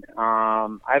about it.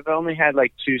 I've only had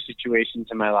like 2 situations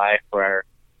in my life where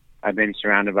I've been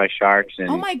surrounded by sharks. And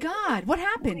oh my God, what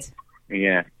happened?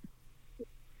 Yeah.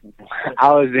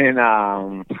 I was in,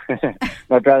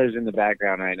 my brother's in the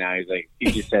background right now.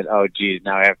 He just said, "Oh, geez,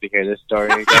 now I have to hear this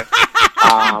story again."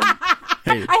 I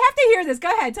have to hear this. Go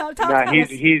ahead. Tell us.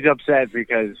 He's upset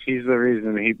because he's the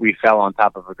reason we fell on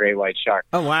top of a great white shark.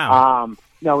 Oh, wow.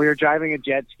 No, we were driving a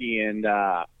jet ski in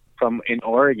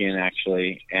Oregon,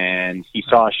 actually, and he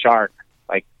saw a shark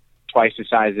like twice the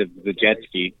size of the jet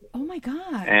ski. Oh, my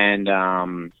God.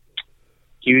 And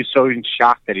he was so in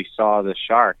shock that he saw the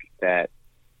shark that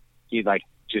he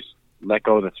just let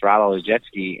go of the throttle of the jet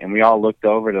ski, and we all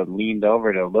leaned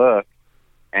over to look,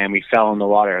 and we fell in the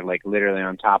water, like literally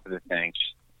on top of the thing.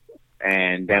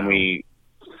 And then we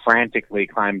frantically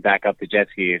climbed back up the jet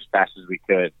ski as fast as we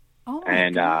could. Oh,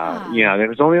 and God. It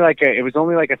was only like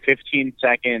a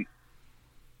 15-second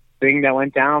thing that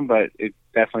went down, but it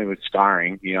definitely was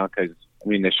scarring, because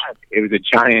it was a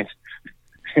giant.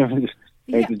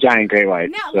 It's a giant great white.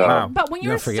 Now, but when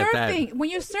you're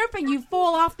surfing, you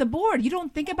fall off the board. You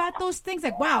don't think about those things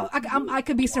like, wow, I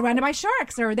could be surrounded by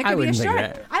sharks, or there could be a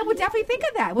shark. I would definitely think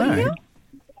of that. Wouldn't you?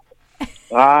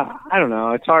 I don't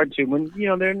know. It's hard to when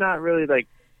they're not really like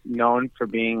known for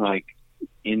being like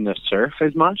in the surf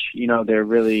as much. They're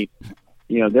really,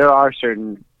 there are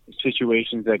certain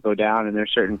situations that go down, and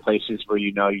there's certain places where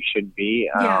you shouldn't be.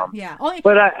 But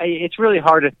it's really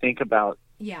hard to think about.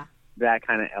 Yeah. That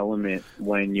kind of element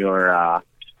when you're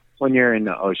in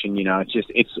the ocean.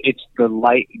 It's the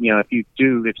light. If you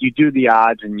do the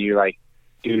odds and you like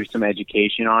do some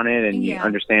education on it, and you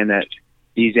understand that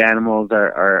these animals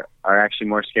are actually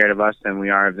more scared of us than we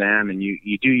are of them, and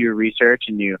you do your research,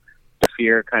 and the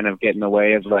fear kind of get in the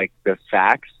way of like the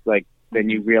facts, like then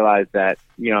you realize that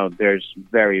there's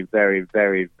very, very,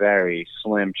 very, very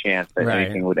slim chance that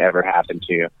anything would ever happen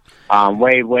to you.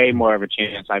 Way, way more of a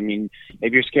chance. I mean,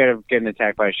 if you're scared of getting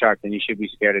attacked by a shark, then you should be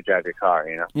scared to drive your car.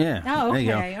 Yeah. Oh, okay.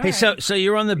 There you go. Hey, so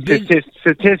you're on the big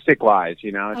statistic-wise,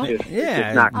 it's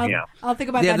just not. I'll think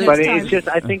about that next but time. It's just,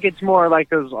 I think it's more like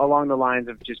those along the lines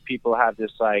of just people have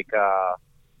this like.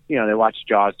 They watch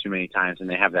Jaws too many times and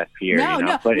they have that fear.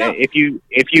 But if you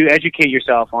educate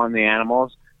yourself on the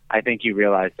animals, I think you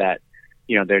realize that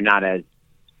they're not as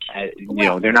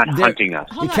they're not hunting us.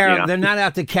 They're not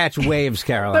out to catch waves,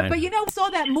 Caroline. But saw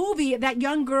that movie, that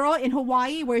young girl in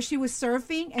Hawaii where she was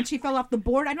surfing and she fell off the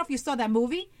board. I don't know if you saw that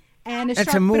movie. And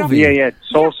it's a movie.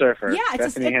 Soul Surfer. Yeah,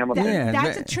 Bethany Hamilton.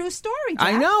 That's a true story, Jack.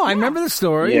 I know. I remember the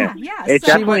story. Yeah. It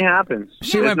definitely happens.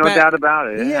 There's no doubt about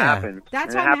it. It happens.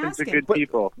 That's why I'm happens asking. to good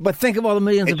people. But think of all the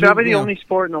millions of it's people. It's probably the only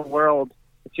sport in the world.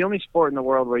 It's the only sport in the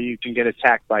world where you can get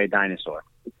attacked by a dinosaur.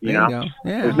 There you go.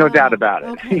 Yeah. There's no doubt about it.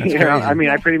 Okay. I mean,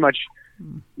 I pretty much.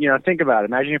 Think about it.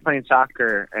 Imagine you're playing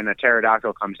soccer and a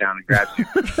pterodactyl comes down and grabs you,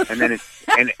 and then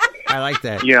I like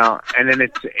that. And then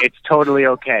it's totally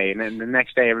okay. And then the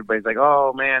next day, everybody's like,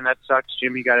 "Oh man, that sucks.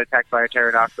 Jimmy got attacked by a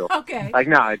pterodactyl." Okay. Like,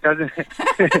 no, it doesn't.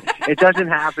 It doesn't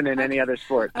happen in any other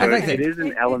sport. So it is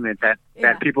an element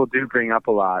that people do bring up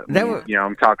a lot.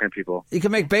 I'm talking to people. You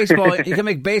can make baseball. You can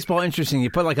make baseball interesting.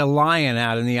 You put like a lion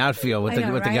out in the outfield with the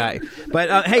guy.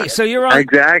 But hey, so you're on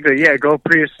exactly. Yeah, go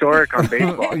prehistoric on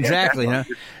baseball. Exactly.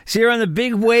 So you're on the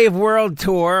Big Wave World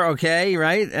Tour, okay,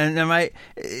 right? And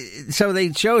so they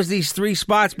chose these 3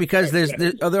 spots because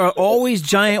there are always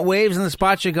giant waves in the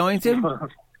spots you're going to?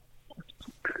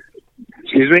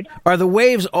 Excuse me? Are the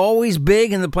waves always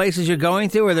big in the places you're going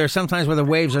to, or are there sometimes where the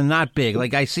waves are not big?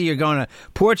 Like I see you're going to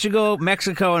Portugal,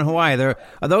 Mexico, and Hawaii.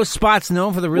 Are those spots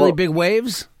known for the really big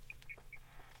waves?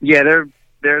 Yeah,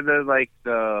 they're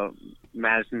the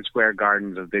Madison Square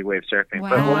Gardens of big wave surfing.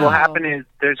 Wow. But what will happen is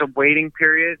there's a waiting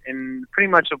period, and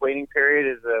pretty much a waiting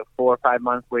period is a 4 or 5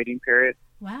 month waiting period.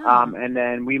 Wow. And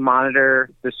then we monitor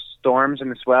the storms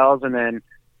and the swells, and then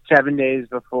 7 days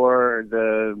before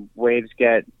the waves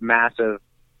get massive,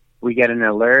 we get an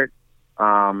alert.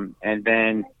 And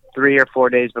then 3 or 4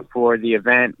 days before the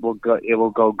event, it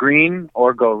will go green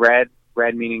or go red.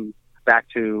 Red meaning back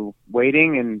to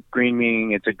waiting, and green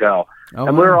meaning it's a go.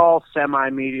 And we're all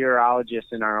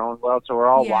semi-meteorologists in our own world, so we're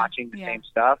all watching the same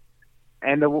stuff.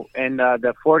 And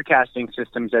the forecasting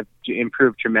systems have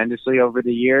improved tremendously over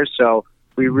the years. So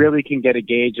we really can get a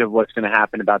gauge of what's going to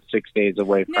happen about 6 days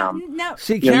away from.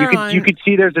 See, you know, Caroline, you could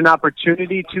see there's an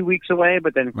opportunity 2 weeks away,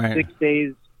 but then 6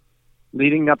 days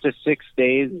leading up to 6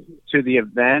 days to the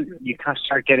event, you kind of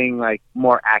start getting like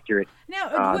more accurate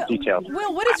details.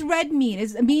 Will, what does red mean?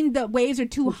 Does it mean the waves are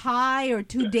too high or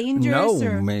too dangerous? No,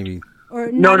 or, maybe.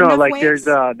 Or not no. enough Like waves?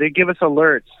 they give us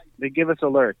alerts.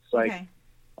 Like, Okay.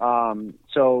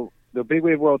 So the Big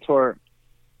Wave World Tour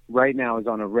right now is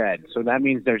on a red, so that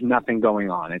means there's nothing going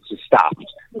on. It's just stopped.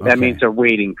 Okay. That means they're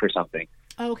waiting for something.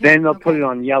 Okay. Then they'll put it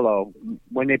on yellow.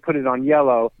 When they put it on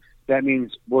yellow, that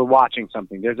means we're watching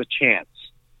something. There's a chance.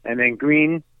 And then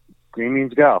green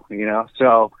means go, you know.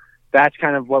 So that's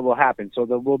kind of what will happen. So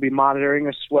we'll be monitoring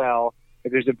a swell.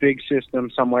 If there's a big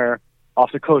system somewhere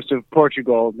off the coast of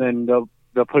Portugal, then they'll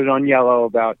put it on yellow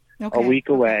about a week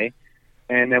away.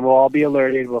 And then we'll all be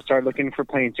alerted. We'll start looking for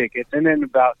plane tickets. And then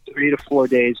about 3 to 4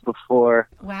 days before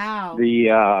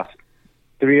the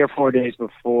 3 or 4 days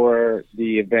before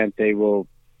the event, they will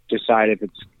decide if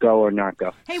it's go or not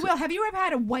go. Hey, Will, have you ever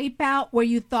had a wipeout where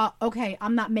you thought, okay,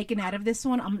 I'm not making out of this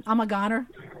one. I'm a goner?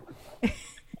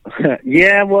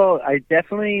 Yeah, well, I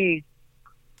definitely,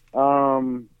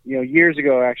 years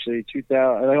ago, actually,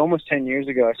 almost 10 years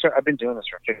ago, I've been doing this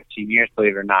for 15 years,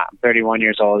 believe it or not. I'm 31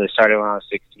 years old. I started when I was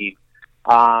 16.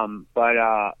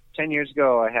 But 10 years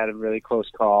ago, I had a really close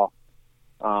call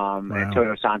at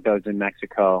Todos Santos in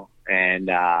Mexico. And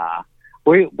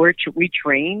we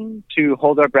train to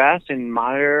hold our breath and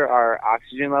monitor our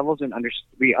oxygen levels, and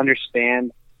we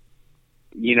understand,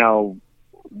 you know,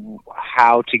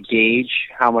 how to gauge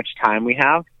how much time we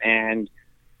have. And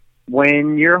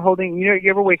when you're holding, you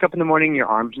ever wake up in the morning, your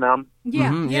arms numb?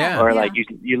 Yeah. Or like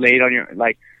you laid on your,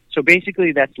 like, so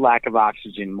basically that's lack of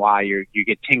oxygen, why you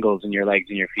get tingles in your legs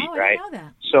and your feet, right? I didn't know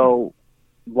that. So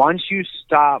once you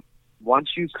start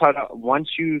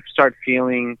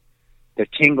feeling the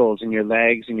tingles in your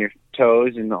legs and your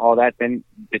toes and all that, then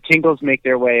the tingles make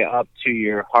their way up to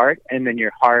your heart, and then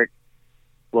your heart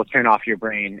will turn off your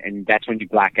brain, and that's when you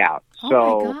black out.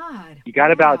 Oh my God. You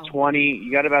got about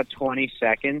 20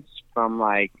 seconds from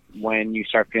like when you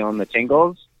start feeling the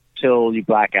tingles till you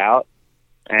black out.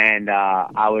 And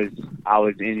I was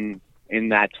in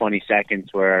that 20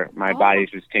 seconds where my body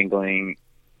was tingling,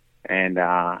 and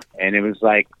it was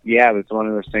like, it was one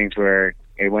of those things where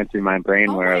it went through my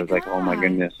brain where I was like, oh my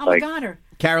goodness, oh like, my God.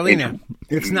 Carolina,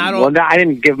 it's not all. Well, no, I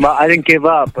didn't give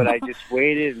up, but I just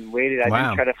waited and waited. I Wow.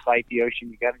 didn't try to fight the ocean.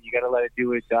 You got to let it do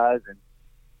what it does, and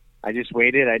I just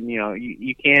waited.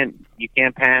 You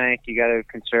can't panic. You got to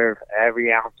conserve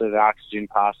every ounce of oxygen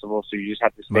possible. So you just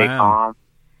have to stay calm.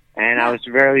 And I was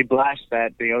very blessed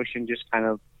that the ocean just kind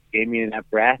of gave me that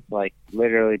breath, like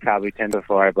literally probably 10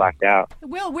 before I blacked out.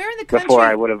 Will, where in the country? Before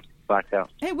I would have blacked out.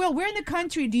 Hey, Will, where in the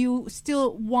country do you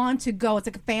still want to go? It's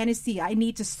like a fantasy. I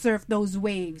need to surf those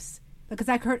waves. Because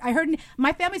I heard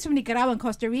my family's from Nicaragua and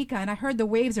Costa Rica, and I heard the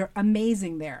waves are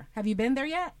amazing there. Have you been there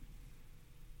yet?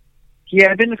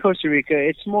 Yeah, I've been to Costa Rica.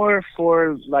 It's more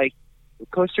for like,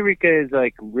 Costa Rica is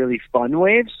like really fun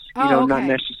waves, not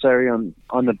necessarily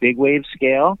on the big wave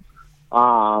scale.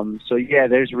 So yeah,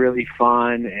 there's really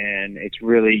fun, and it's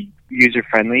really user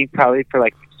friendly. Probably for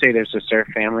like, say there's a surf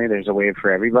family, there's a wave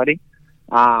for everybody.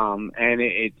 And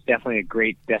it's definitely a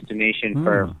great destination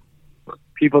for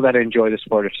people that enjoy the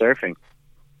sport of surfing.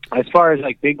 As far as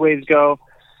like big waves go,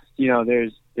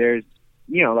 there's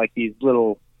like these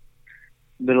little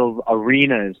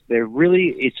arenas.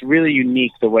 It's really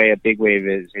unique the way a big wave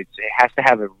is. It has to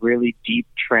have a really deep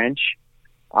trench,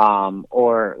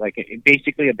 or like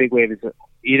basically a big wave is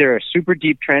either a super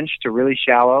deep trench to really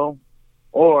shallow,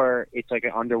 or it's like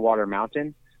an underwater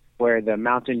mountain where the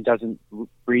mountain doesn't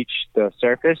reach the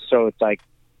surface. So it's like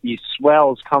these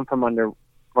swells come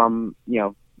from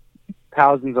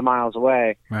thousands of miles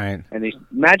away. Right. And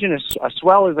imagine a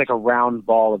swell is like a round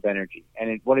ball of energy,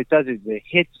 and what it does is it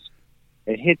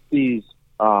hits these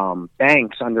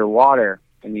banks underwater,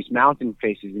 and these mountain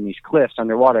faces and these cliffs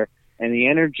underwater, and the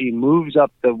energy moves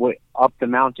up the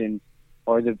mountain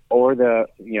or the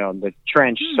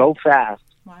trench so fast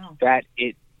that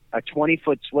a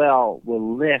 20-foot swell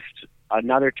will lift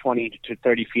another 20 to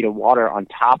 30 feet of water on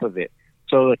top of it.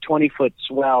 So a 20-foot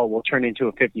swell will turn into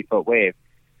a 50-foot wave.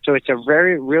 So it's a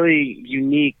really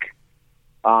unique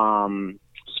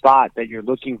spot that you're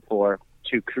looking for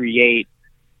to create,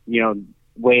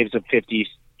 waves of 50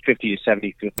 to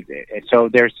 70 feet. So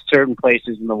there's certain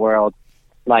places in the world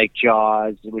like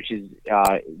Jaws, which is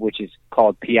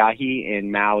called Piahi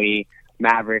in Maui,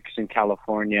 Mavericks in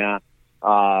California,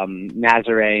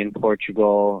 Nazaré in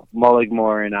Portugal,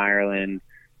 Mullaghmore in Ireland,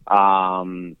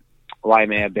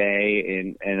 Waimea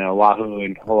Bay in Oahu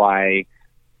in Hawaii,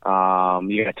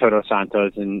 You got Todos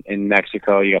Santos in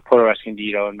Mexico. You got Puro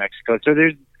Escondido in Mexico. So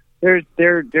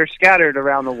they're scattered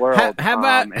around the world. How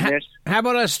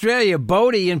about Australia?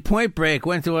 Bodie in Point Break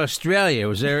went to Australia.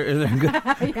 Was there good?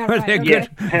 Are there good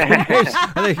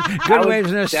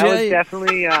waves in Australia? That was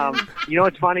definitely. You know,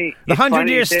 it's funny. The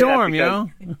 100-Year Storm. You know.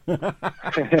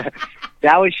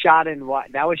 That was shot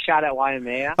at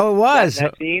Waimea. Oh, it was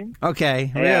that scene.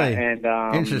 Okay, really, and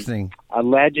interesting. A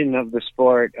legend of the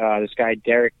sport, this guy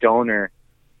Derek Donor.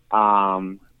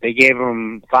 They gave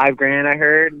him $5,000, I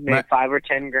heard, maybe $5 or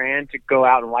 $10,000 to go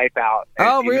out and wipe out.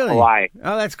 Really? Hawaii.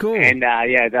 Oh, that's cool. And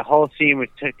the whole scene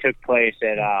took place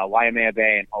at Waimea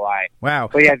Bay in Hawaii. Wow.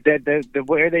 But yeah, the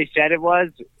where they said it was,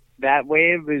 that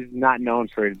wave is not known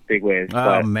for big waves.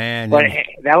 Oh, man. But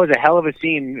that was a hell of a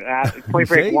scene. Point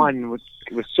Break 1 was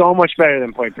so much better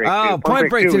than Point Break 2. Oh, Point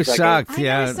Break 2 sucked.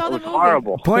 Yeah, it was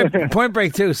horrible. Point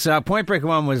Break 2 sucked. Point Break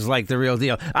 1 was like the real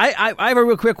deal. I have a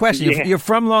real quick question. Yeah. You're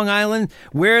from Long Island.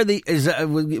 Where is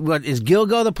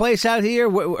Gilgo the place out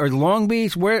here, or Long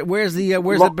Beach? Where's the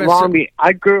best? Long Beach.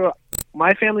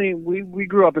 My family we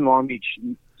grew up in Long Beach,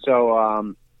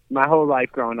 so my whole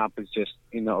life growing up was just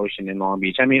in the ocean in Long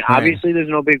Beach. I mean, obviously there's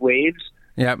no big waves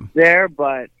there,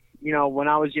 but you know, when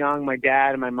I was young, my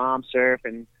dad and my mom surf,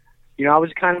 and you know, I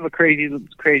was kind of a crazy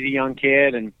young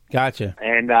kid, and gotcha.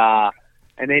 And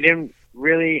they didn't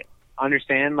really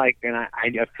understand, like, and I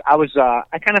was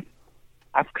kind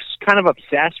of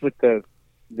obsessed with the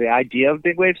idea of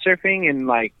big wave surfing, and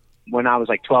like when I was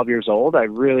like 12 years old, I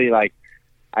really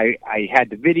I had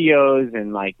the videos,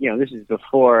 and like, you know, this is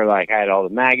before like I had all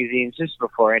the magazines, this is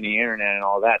before any internet and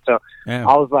all that. So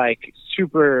I was like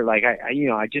super, like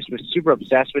I just was super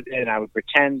obsessed with it, and I would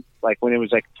pretend like when it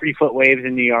was like 3-foot waves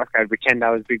in New York, I'd pretend I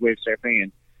was big wave surfing,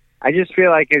 and I just feel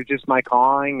like it's just my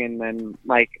calling. And then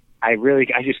like I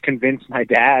just convinced my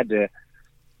dad to,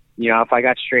 you know, if I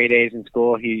got straight A's in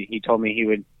school, he told me he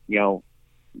would, you know,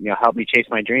 help me chase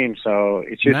my dreams. So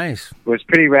it's just nice. It was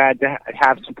pretty rad to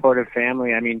have supportive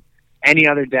family. I mean, any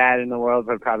other dad in the world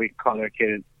would probably call their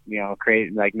kid, you know,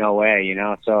 crazy, like no way, you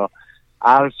know. So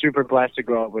I was super blessed to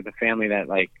grow up with a family that,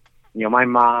 like, you know, my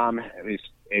mom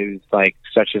is like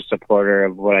such a supporter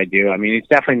of what I do. I mean, it's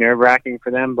definitely nerve-wracking for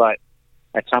them, but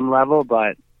at some level,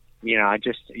 but you know,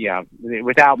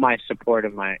 without my support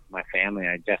of my family,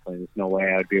 there's no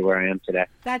way I would be where I am today.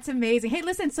 That's amazing. Hey,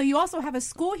 listen, so you also have a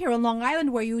school here in Long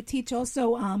Island where you teach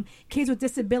also kids with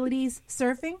disabilities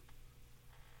surfing?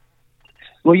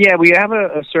 Well, yeah, we have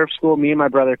a surf school, me and my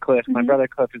brother Cliff. Mm-hmm. My brother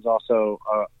Cliff is also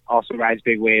rides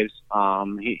big waves.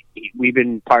 We've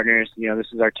been partners. You know,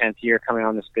 this is our 10th year coming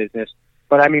on this business.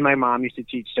 But I mean, my mom used to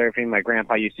teach surfing. My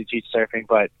grandpa used to teach surfing.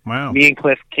 But me and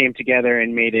Cliff came together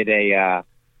and made it a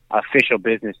official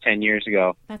business 10 years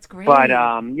ago. That's great. But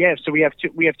so we have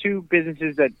two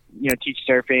businesses that, you know, teach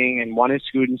surfing, and one is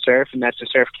Scoot and Surf, and that's a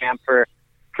surf camp for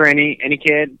any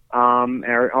kid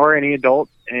or any adult,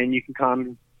 and you can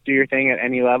come do your thing at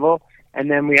any level. And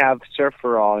then we have Surf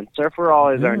for All, and Surf for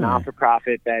All is our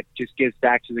non-for-profit that just gives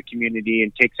back to the community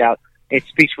and takes out. It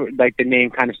speaks for, like, the name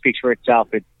kind of speaks for itself.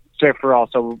 It's Surf for All,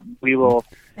 so we will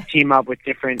team up with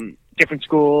different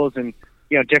schools and,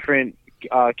 you know, different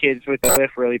kids with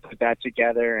Cliff really put that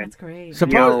together. And, that's great.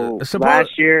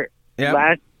 Last year,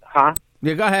 Yeah,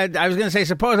 go ahead. I was going to say,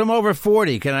 suppose I'm over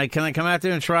 40. Can I come out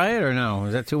there and try it, or no?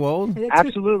 Is that too old?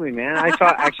 Absolutely, man. I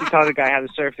actually taught a guy how to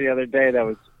surf the other day that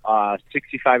was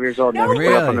 65 years old. Never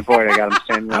got up on the board. I got him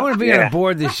standing up. I want to be on the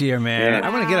board this year, man. I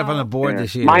want to get up on the board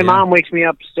this year. My mom wakes me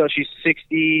up still. She's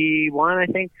 61, I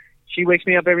think. She wakes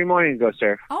me up every morning to go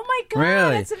surf. Oh my God!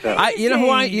 Really? That's amazing.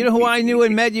 You know who I knew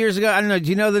and met years ago? I don't know. Do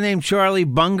you know the name Charlie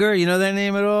Bunger? You know that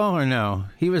name at all, or no?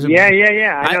 He was yeah.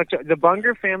 I know the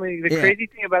Bunger family. The crazy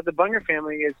thing about the Bunger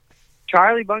family is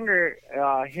Charlie Bunger.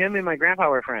 Him and my grandpa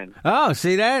were friends. Oh,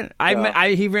 see that?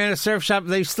 He ran a surf shop.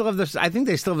 They still have I think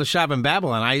they still have the shop in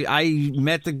Babylon. I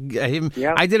met him.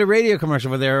 Yep. I did a radio commercial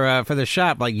for their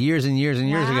shop like years and years and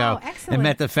years ago. Excellent. And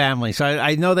met the family. So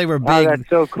I know they were big. Oh, that's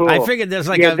so cool. I figured there's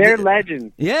like they're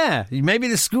legends. Yeah, maybe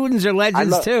the Scootins are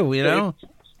legends too. You know.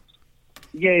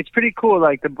 Yeah, it's pretty cool.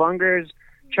 Like the Bungers.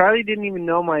 Charlie didn't even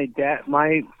know my dad.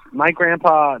 My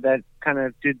grandpa that kind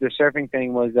of did the surfing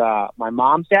thing was my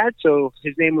mom's dad, so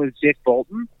his name was Dick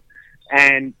Bolton,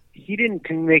 and he didn't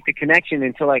make the connection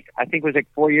until like I think it was like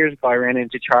 4 years ago. I ran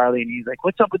into Charlie, and he's like,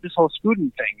 "What's up with this whole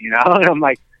Scootin' thing?" You know, and I'm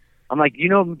like, you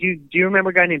know, do you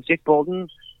remember a guy named Dick Bolton?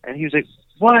 And he was like,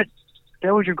 "What?"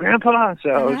 that was your grandpa?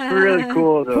 So it's really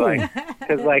cool to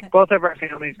because both of our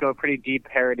families go pretty deep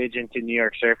heritage into New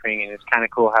York surfing, and it's kind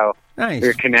of cool how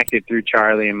we're connected through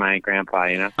Charlie and my grandpa.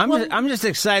 You know, I'm just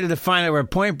excited to find out where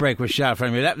Point Break was shot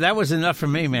from you. That was enough for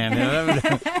me, man.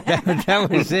 That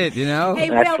was it. You know, hey,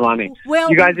 that's funny.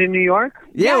 You guys in New York?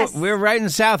 Yeah, yes. we're right in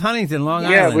South Huntington, Long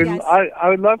Island. I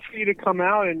would love for you to come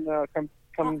out and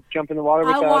come jump in the water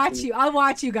with us. I'll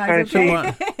watch you guys.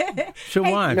 Okay. She'll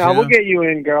watch. No, we'll get you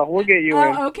in, girl. We'll get you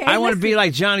in. Okay. I want to be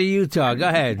like Johnny Utah. Go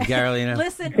ahead, Carolina.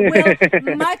 Listen, Will,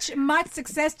 much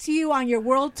success to you on your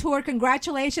world tour.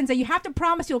 Congratulations. And you have to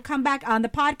promise you'll come back on the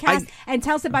podcast and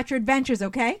tell us about your adventures,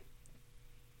 okay?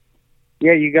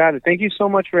 Yeah, you got it. Thank you so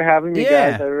much for having me,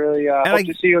 guys. I really hope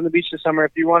to see you on the beach this summer.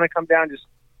 If you want to come down,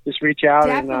 just reach out.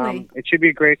 Definitely. And it should be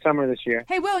a great summer this year.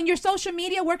 Hey, Will, in your social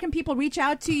media, where can people reach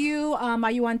out to you?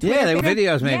 Are you on Twitter? Yeah, they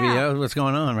videos maybe. Yeah. What's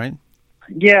going on, right?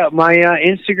 Yeah, my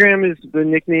Instagram is the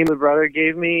nickname my brother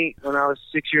gave me when I was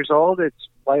 6 years old. It's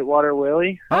Whitewater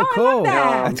Willie. Oh, cool!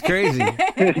 That's crazy.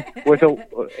 With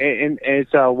and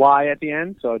it's a Y at the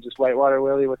end, so just Whitewater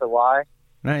Willie with a Y.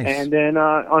 Nice. And then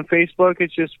on Facebook,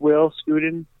 it's just Will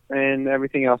Scooten, and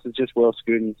everything else is just Will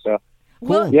Scooten. So,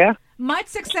 Will, yeah. Much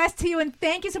success to you, and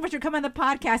thank you so much for coming on the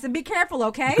podcast. And be careful,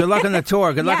 okay? Good luck on the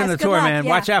tour. Good luck on the tour, man.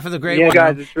 Watch out for the great one.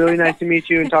 Yeah, guys, it's really nice to meet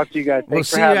you and talk to you guys. We'll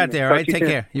see you out there, all right? Take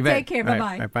care. You bet. Take care.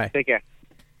 Bye-bye. Right, bye. Take care.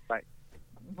 Bye.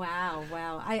 Wow.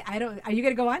 I don't. Are you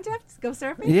going to go on, Jeff? Go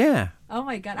surfing? Yeah. Oh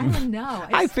my God, I don't know.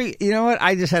 You know what?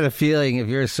 I just had a feeling if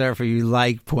you're a surfer, you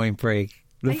like Point Break.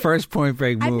 The first Point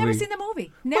Break movie. I've never seen the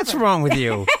movie. Never. What's wrong with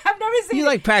you? I've never seen You it.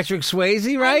 like Patrick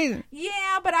Swayze, right?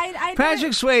 Yeah, but I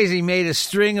Patrick Swayze made a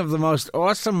string of the most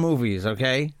awesome movies,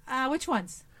 okay? Which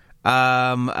ones?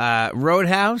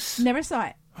 Roadhouse. Never saw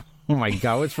it. Oh my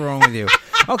God, what's wrong with you?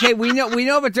 Okay, we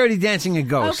know about Dirty Dancing and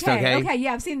Ghost, okay? Okay,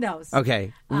 yeah, I've seen those.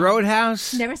 Okay.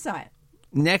 Roadhouse. Never saw it.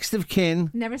 Next of Kin.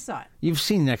 Never saw it. You've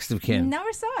seen Next of Kin.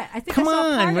 Never saw it. I think Come I saw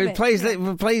on, part of it. replace.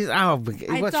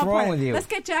 What's wrong with you? Let's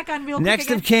get Jack on real quick.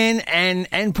 Next of Kin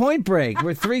and Point Break.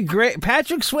 We're three great.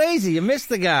 Patrick Swayze, you missed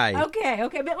the guy. Okay,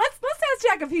 but let's ask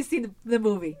Jack if he's seen the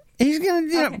movie. He's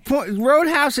gonna.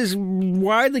 Roadhouse is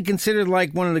widely considered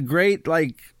like one of the great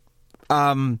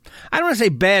I don't want to say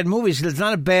bad movies. It's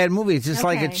not a bad movie. It's just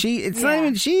like a cheese. It's not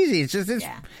even cheesy. It's just it's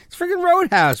freaking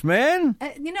Roadhouse, man.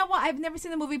 You know what? I've never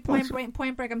seen the movie Point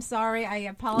Break. I'm sorry. I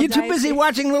apologize. You're too busy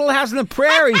watching Little House on the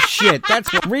Prairie shit. That's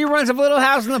reruns of Little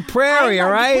House on the Prairie.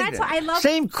 All right. That's what I love.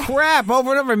 Same crap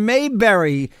over and over.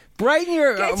 Mayberry.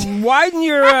 Widen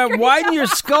your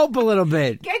scope a little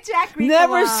bit. Get Jack.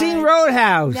 Never seen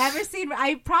Roadhouse. Never seen.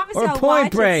 I promise or I'll Point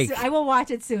watch Break. I will watch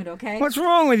it soon. Okay. What's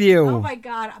wrong with you? Oh my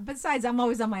God! Besides, I'm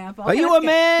always on my iPhone. Are you a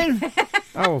man?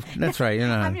 Oh, that's right. You're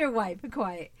not. I'm your wife. Be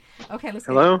quiet. Okay, let's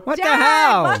Hello? go. What Jack, the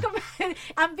hell? Welcome.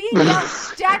 I'm being yelled.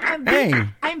 Jack,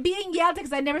 I'm being yelled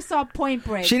because I never saw Point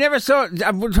Break. She never saw.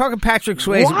 We're talking Patrick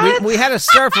Swayze. We had a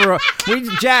surfer.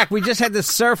 We just had the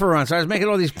surfer on, so I was making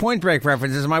all these Point Break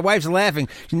references. My wife's laughing.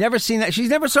 She's never seen that. She's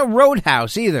never saw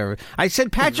Roadhouse either. I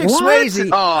said Patrick Swayze.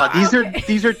 Oh,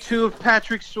 these are two of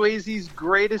Patrick Swayze's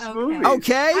greatest movies.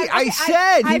 Okay, I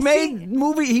said he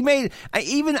made.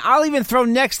 I'll even throw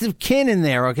Next of Kin in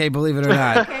there. Okay, believe it or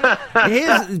not.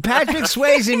 Patrick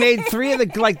Swayze made three of the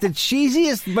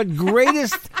cheesiest but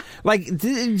greatest,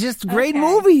 just great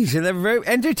movies, and they're very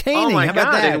entertaining. Oh my How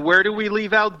about God! that? And where do we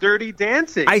leave out Dirty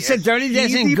Dancing? I said Dirty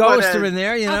Dancing and Ghost are in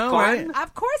there. You know, right?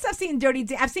 Of course, I've seen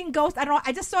I've seen Ghost. I don't know.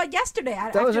 I just saw it yesterday.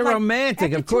 Those are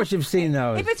romantic. Of course, you've seen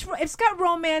those. If it's got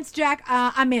romance, Jack,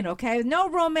 I'm in. Okay, no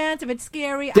romance. If it's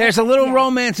scary, there's a little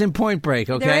romance in Point Break.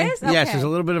 Okay, there is? Okay. Yes, there's a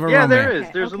little bit of a romance. romance. Yeah, there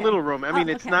is. There's a little romance. I mean,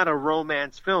 it's not a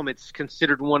romance film. It's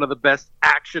considered one of the best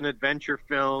action adventure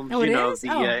films, the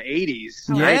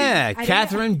 80s. Yeah,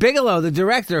 Catherine Bigelow, the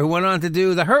director, who went on to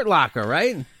do The Hurt Locker,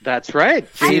 right? That's right.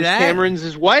 See James that? Cameron's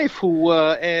his wife, who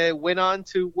went on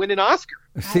to win an Oscar.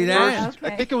 See that?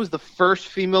 I think it was the first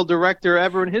female director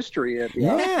ever in history.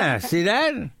 Yeah, see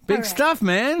that? Big stuff,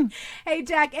 man. Hey,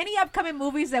 Jack, any upcoming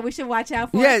movies that we should watch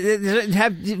out for? Yeah,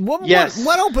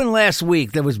 what opened last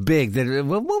week that was big?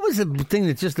 What was the thing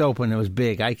that just opened that was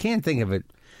big? I can't think of it.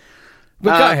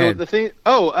 But go ahead.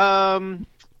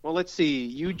 Well, let's see.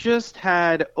 You just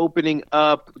had opening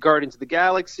up Guardians of the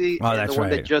Galaxy. Oh, that's the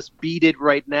one right. that just beat it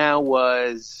right now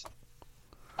was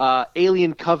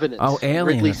Alien Covenant. Oh,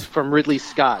 Alien. From Ridley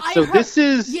Scott.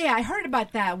 Yeah, I heard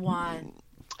about that one.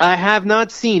 I have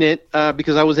not seen it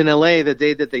because I was in LA the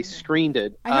day that they screened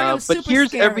it. I heard it was but super here's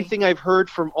scary. everything I've heard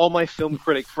from all my film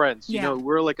critic friends. Yeah. You know,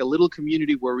 we're like a little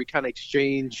community where we kind of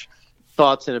exchange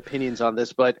thoughts and opinions on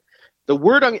this, but the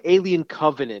word on Alien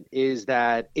Covenant is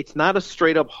that it's not a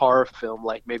straight-up horror film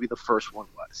like maybe the first one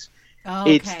was. Oh,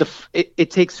 It's okay. it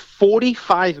takes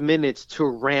 45 minutes to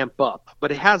ramp up,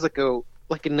 but it has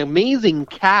like an amazing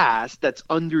cast that's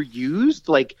underused.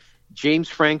 Like James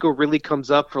Franco really comes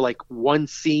up for like one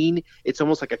scene. It's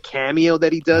almost like a cameo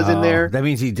that he does in there. That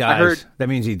means he dies. That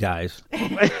means he dies.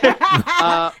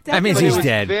 That means but he's it was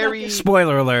dead.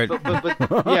 Spoiler alert.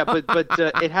 But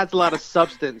it has a lot of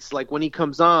substance. Like when he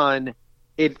comes on,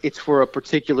 it's for a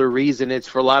particular reason. It's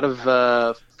for a lot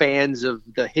of fans of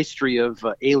the history of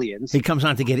aliens. He comes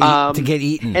on to get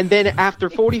eaten. And then after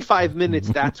 45 minutes,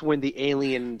 that's when the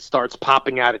alien starts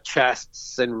popping out of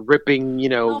chests and ripping,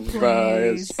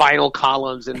 spinal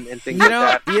columns and things like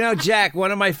that. You know, Jack,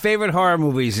 one of my favorite horror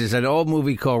movies is an old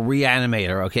movie called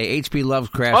Reanimator, okay? H.P.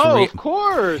 Lovecraft. Oh, of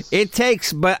course. It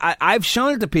takes, but I've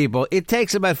shown it to people, it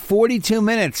takes about 42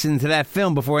 minutes into that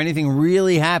film before anything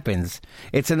really happens.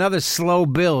 It's another slow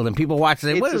build, and people watch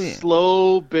it. It's a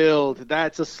slow build.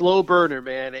 That's a slow burner,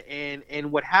 man.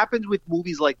 And what happens with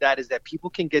movies like that is that people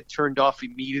can get turned off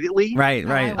immediately. Right.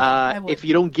 I would. If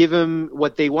you don't give them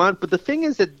what they want. But the thing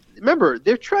is that, remember,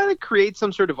 they're trying to create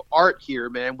some sort of art here,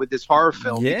 man, with this horror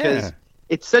film. Yeah. Because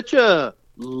it's such a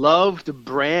loved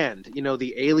brand,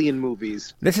 the Alien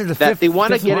movies. This is the that fifth, they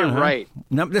want to get one, it right.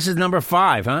 This is number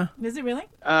 5, huh? Is it really?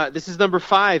 This is number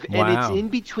 5, and Wow. it's in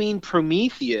between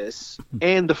Prometheus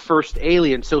and the first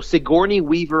Alien. So Sigourney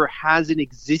Weaver hasn't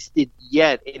existed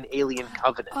yet in Alien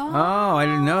Covenant. Oh, I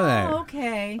didn't know that.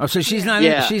 Okay. Oh, so she's not.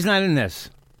 Yeah. She's not in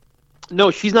this. No,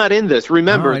 she's not in this.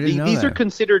 Remember, Oh, I didn't know these that. are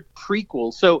considered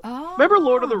prequels. So Oh. remember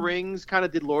Lord of the Rings kind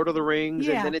of did Lord of the Rings,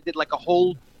 Yeah. and then it did like a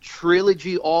whole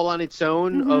trilogy all on its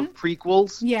own of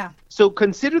prequels. Yeah. So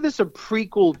consider this a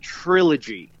prequel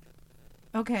trilogy.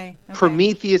 Okay.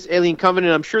 Prometheus, Alien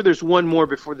Covenant. I'm sure there's one more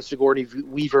before the Sigourney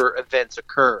Weaver events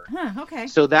occur. Huh, okay.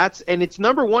 So it's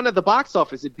number 1 at the box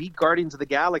office. It beat Guardians of the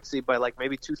Galaxy by like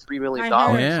maybe $2-3 million.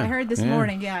 I heard this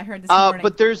morning. Yeah, I heard this morning.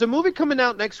 But there's a movie coming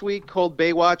out next week called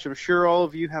Baywatch. I'm sure all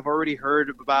of you have already heard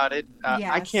about it.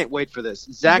 Yes. I can't wait for this.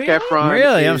 Zac Really? Efron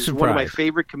Really? I'm is one of my surprised.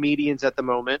 favorite comedians at the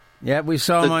moment. Yeah, we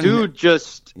saw him The on. dude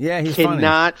just he's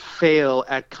cannot fail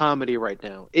at comedy right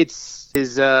now. It's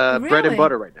his bread and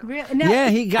butter right now. Really? Now, Yeah,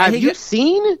 he got. Have he you got-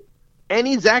 seen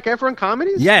any Zac Efron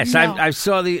comedies? Yes, No. I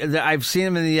saw I've seen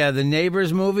him in the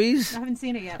Neighbors movies, I haven't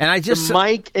seen it yet. and I just saw,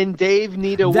 Mike and Dave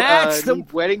need a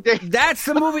need wedding date. That's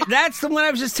the movie. That's the one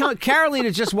I was just telling.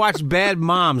 Carolina just watched Bad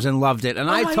Moms and loved it,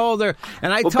 and I told her,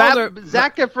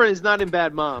 Zac Efron is not in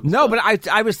Bad Moms. No, but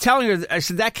I was telling her. I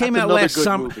said that came That's out another last good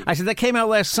summer. movie. I said that came out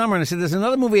last summer, and I said there's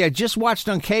another movie I just watched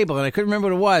on cable, and I couldn't remember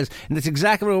what it was, and that's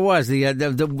exactly what it was. The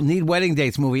Need Wedding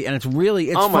Dates movie, and it's oh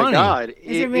funny. my God!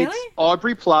 Is it really? It's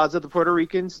Aubrey Plaza, the Puerto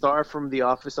Rican star from The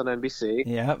Office on NBC.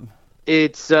 Yep.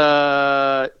 It's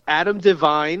Adam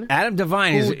Devine. Adam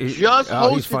Devine who is just he's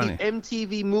hosted funny. the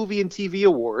MTV Movie and TV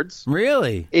Awards.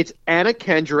 Really? It's Anna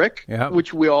Kendrick, Yep.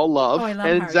 which we all love, Oh, I love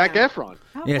and her, Zac yeah. Efron.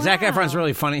 Oh, Yeah, Zac wow. Efron's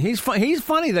really funny. He's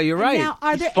funny though. You're right. Now,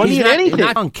 are there funny He's in not, anything.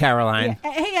 not on Caroline.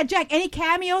 Hey, Jack, any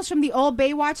cameos from the old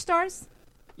Baywatch stars?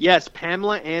 Yes,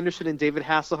 Pamela Anderson and David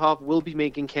Hasselhoff will be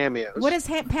making cameos. What is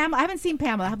Pamela? I haven't seen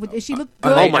Pamela. Does she look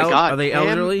good? Are Oh they my God! Are they Pam,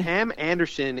 elderly? Pam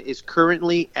Anderson is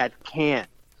currently at Cannes,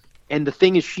 and the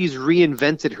thing is, she's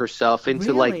reinvented herself into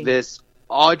Really? like this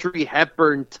Audrey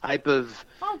Hepburn type of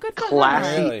Oh, good for her.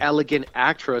 classy, Really? elegant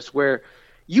actress. Where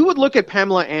you would look at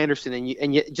Pamela Anderson and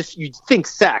you'd think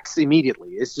sex immediately.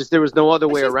 It's just there was no other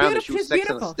way She's around it. beautiful. She was She's sex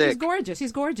on a beautiful. stick. She's gorgeous.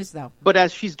 She's gorgeous, though. But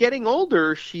as she's getting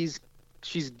older, she's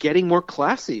getting more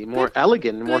classy, more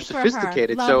elegant, and more good for her.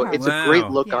 sophisticated. Love So her. it's Wow. a great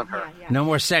look Yeah, on her. yeah. No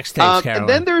more sex tapes, Caroline. And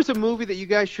then there's a movie that you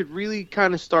guys should really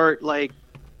kind of start like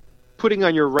putting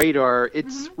on your radar.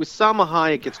 It's with Salma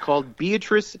Hayek. It's called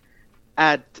Beatrice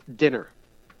at Dinner.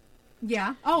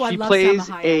 Yeah. Oh, I She love plays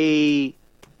Salma Hayek.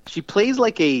 she plays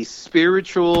like a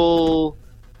spiritual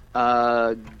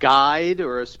guide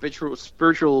or a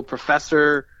spiritual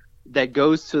professor that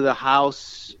goes to the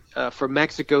house from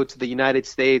Mexico to the United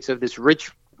States of this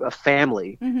rich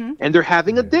family, and they're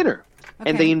having a dinner.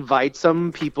 And Okay. they invite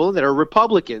some people that are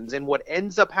Republicans. And what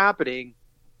ends up happening,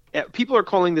 people are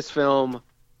calling this film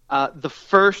the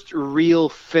first real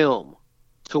film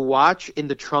to watch in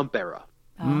the Trump era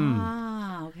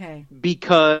Ah, okay.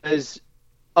 because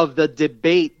of the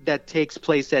debate that takes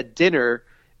place at dinner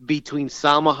between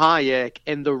Salma Hayek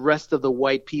and the rest of the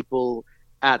white people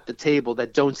at the table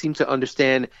that don't seem to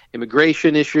understand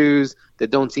immigration issues,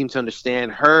 that don't seem to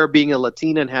understand her being a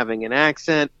Latina and having an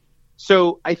accent.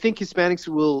 So I think Hispanics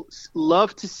will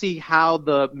love to see how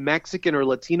the Mexican or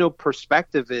Latino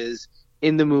perspective is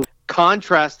in the movie,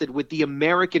 contrasted with the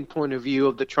American point of view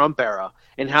of the Trump era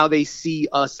and how they see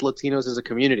us Latinos as a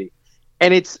community.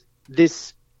 And it's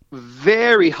this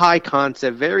very high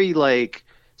concept, very like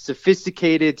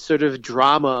sophisticated sort of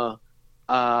drama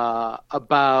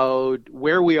about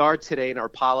where we are today in our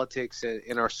politics and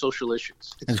in our social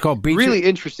issues. It's called really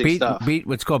interesting stuff.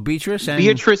 What's called Beatrice? And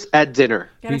Beatrice at dinner.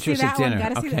 Gotta Beatrice see that at dinner.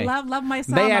 one. Gotta see that. Love my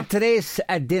song. Beatrice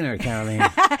at dinner, Carolina.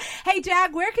 Hey,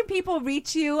 Jack, where can people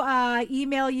reach you,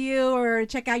 email you, or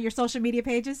check out your social media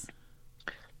pages?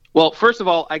 Well, first of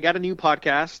all, I got a new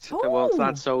podcast. Ooh. Well, it's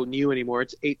not so new anymore.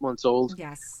 It's 8 months old.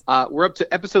 Yes. We're up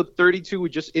to episode 32. We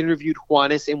just interviewed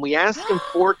Juanes, and we asked him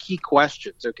 4 key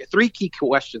questions. Okay, 3 key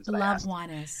questions that I asked. Love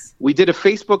Juanes. We did a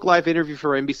Facebook Live interview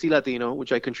for NBC Latino,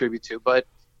 which I contribute to, but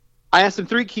I asked him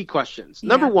 3 key questions.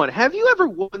 Number 1, have you ever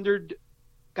wondered,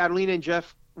 Carolina and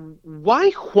Jeff,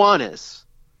 why Juanes,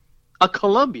 a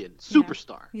Colombian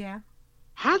superstar,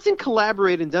 hasn't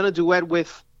collaborated and done a duet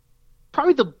with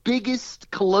probably the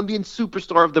biggest Colombian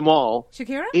superstar of them all,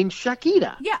 Shakira? In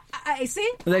Shakira. Yeah, I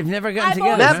see. They've never gotten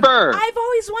together. Never. I've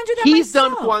always wondered that He's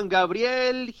myself. done Juan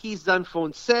Gabriel. He's done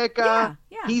Fonseca.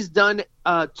 He's done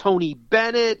Tony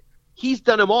Bennett. He's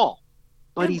done them all.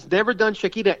 But he's never done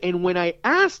Shakira. And when I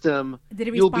asked him,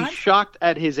 you'll be shocked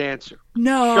at his answer.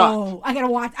 No. Shocked. I got to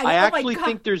watch. I actually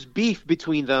think there's beef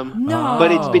between them. No.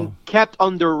 But it's been kept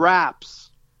under wraps.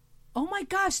 Oh my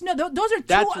gosh! No, those are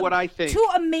That's what I think. 2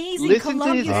 amazing Listen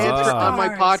Colombian to his answer on my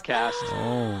podcast.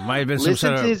 Oh, might have been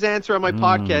Listen to his answer on my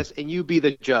podcast, and you be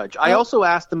the judge. I also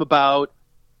asked him about,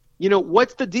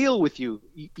 what's the deal with you?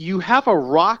 You have a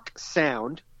rock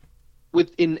sound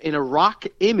in a rock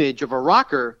image of a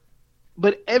rocker,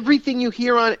 but everything you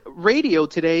hear on radio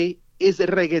today is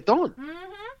reggaeton.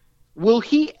 Will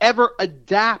he ever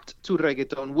adapt to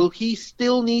reggaeton? Will he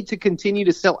still need to continue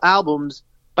to sell albums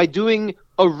by doing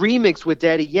a remix with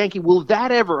Daddy Yankee? Will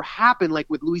that ever happen like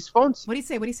with Luis Fonsi? What do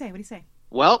you say?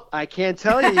 Well, I can't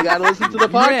tell you. You got to listen to the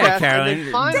podcast. Yeah, Caroline. And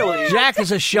then finally, Jack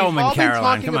is a showman, we've all been Caroline.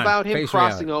 talking Come on, about him face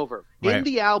crossing reality. over. Right. In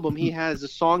the album, he has a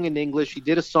song in English. He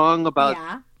did a song about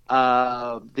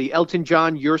the Elton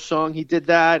John Your Song. He did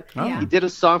that. He did a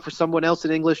song for someone else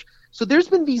in English. So there's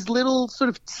been these little sort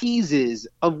of teases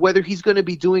of whether he's going to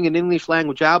be doing an English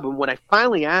language album. When I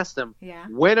finally asked him,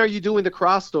 when are you doing the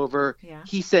crossover?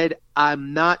 He said,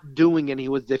 I'm not doing it. And he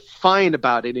was defiant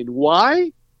about it. And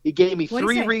why? He gave me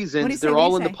 3 reasons. They're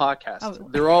all in the podcast. Oh.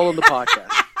 They're all in the podcast.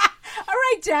 All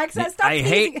right, Jack. So stop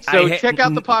teasing. Check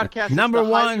out the podcast. Number it's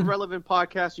the one. highly relevant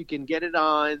podcast. You can get it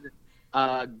on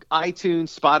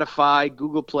iTunes, Spotify,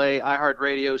 Google Play,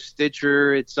 iHeartRadio,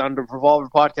 Stitcher. It's on the Revolver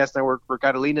Podcast Network where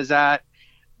Carolina's at.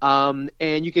 And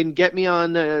you can get me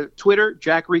on Twitter,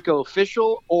 Jack Rico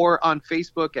Official, or on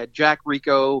Facebook at Jack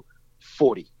Rico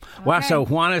 40. Wow, so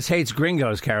Juanes hates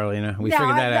gringos, Carolina. We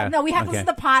figured that out. No, we have to listen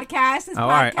to the podcast. All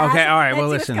right. Okay, all right. Let's We'll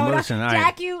listen. All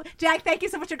right. right. Jack, thank you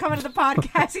so much for coming to the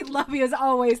podcast. We love you as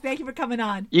always. Thank you for coming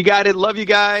on. You got it. Love you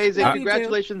guys. And Love you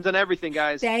congratulations on everything,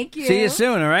 guys. Thank you. See you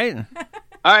soon, all right?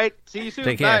 All right. See you soon.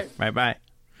 Take care. Bye-bye.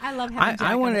 I love having Jack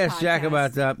I want to on the ask Jack podcast.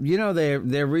 about, they're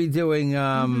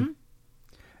redoing,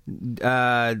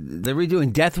 they're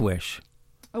redoing Death Wish.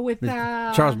 With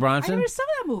Charles Bronson? I never saw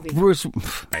that movie. Bruce...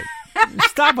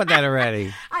 Stop with that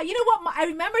already. You know what? I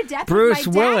remember Death Bruce Wish.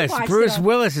 My dad Willis. watched Bruce it.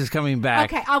 Willis is coming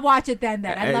back. Okay, I'll watch it then.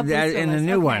 I love Bruce Willis. In the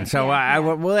new Okay, one. So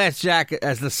we'll ask Jack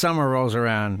as the summer rolls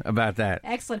around about that.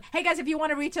 Excellent. Hey, guys, if you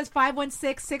want to reach us,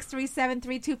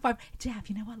 516-637-3255. Jeff,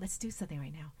 you know what? Let's do something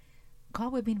right now. Call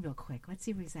Webin real quick. Let's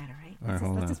see where he's at, all right?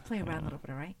 Let's just play around a little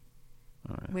bit, all right?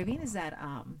 Webin is at,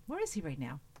 where is he right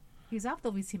now? He's off the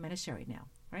Luis Jimenez show right now,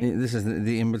 right? This is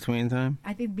the in-between time?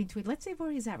 I think between. Let's see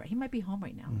where he's at, right? He might be home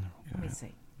right now. Let me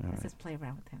see. Let's just play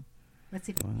around with him. Let's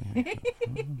see.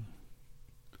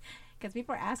 Because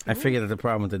people are asking. I figured out the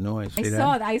problem with the noise.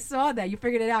 I saw that. You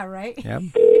figured it out, right? Yep.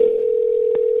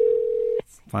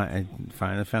 I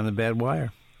found the bad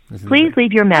wire. Please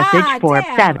leave your message for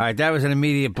 7. All right, that was an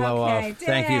immediate blow off.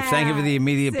 Thank you for the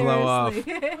immediate blow off.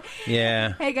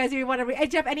 Yeah. Hey guys, if you want to, hey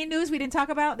Jeff, any news we didn't talk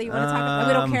about that you want to talk about that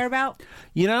we don't care about?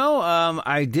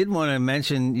 I did want to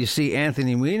mention. You see,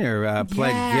 Anthony Weiner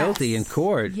pled guilty in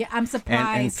court. Yeah, I'm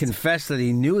surprised. And confessed that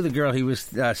he knew the girl he was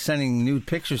sending nude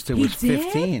pictures to was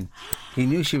 15. He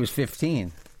knew she was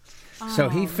 15. So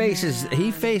he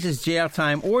faces jail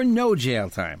time or no jail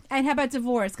time. And how about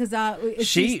divorce? Because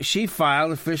she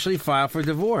officially filed for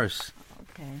divorce.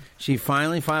 Okay. She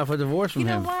finally filed for divorce from him.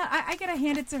 You know what? I gotta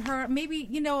hand it to her. Maybe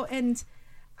and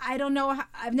I don't know.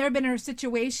 I've never been in her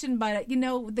situation, but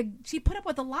she put up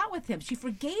with a lot with him. She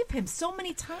forgave him so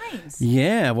many times.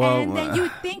 Yeah, well, and then you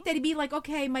would think that he'd be like,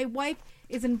 okay, my wife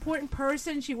is an important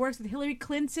person. She works with Hillary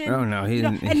Clinton. Oh no, he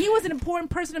didn't. And he was an important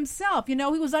person himself. He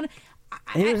was on.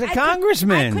 He was a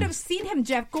congressman. I could have seen him,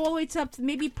 Jeff, go all the way to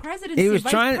maybe presidency. He was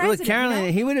vice trying. president, Look,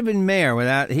 Carolina, he would have been mayor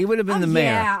without. He would have been the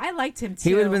mayor. Yeah, I liked him too.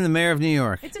 He would have been the mayor of New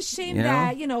York. It's a shame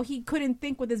that he couldn't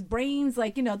think with his brains.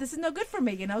 Like this is no good for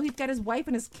me. He's got his wife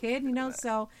and his kid.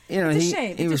 So it's a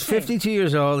shame. He was 52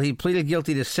 years old. He pleaded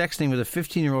guilty to sexting with a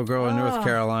 15-year-old girl in North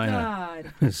Carolina.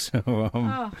 God.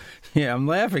 So yeah, I'm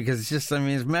laughing because it's just.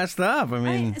 It's messed up. I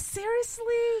mean, seriously,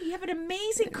 you have an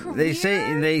amazing career.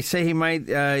 They say he might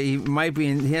be.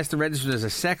 He has to register as a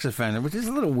sex offender, which is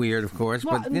a little weird, of course.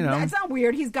 Well, but that's not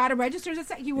weird. He's got to register as a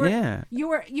sex. You were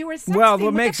sexting well,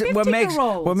 what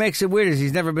makes it weird is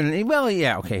he's never been. He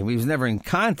was never in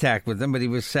contact with them, but he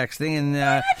was sexting,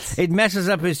 and it messes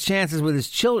up his chances with his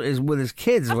children, with his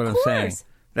kids. Is what I'm saying.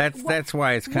 That's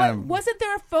why it's kind of. Wasn't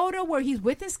there a photo where he's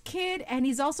with his kid and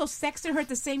he's also sexting her at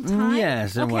the same time?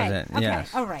 Yes, it wasn't. Okay,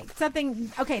 yes. All right. Something.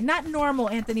 Okay, not normal,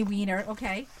 Anthony Weiner.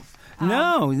 Okay.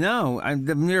 No.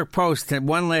 The New York Post had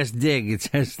one last dig. It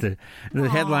says the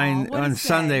headline on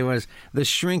Sunday was "The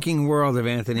Shrinking World of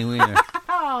Anthony Weiner."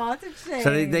 Oh, that's a shame.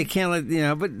 So they can't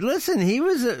let But listen, he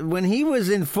was when he was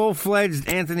in full-fledged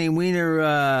Anthony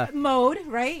Weiner mode,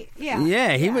 right? Yeah.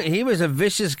 Yeah, he was a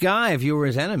vicious guy if you were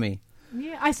his enemy.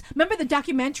 Yeah, I remember the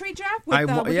documentary, Jeff, with his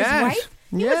wife.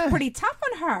 He was pretty tough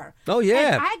on her. Oh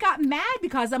yeah, and I got mad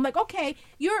because I'm like, okay,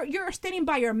 you're standing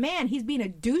by your man. He's being a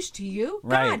douche to you.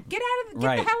 Right. God, get the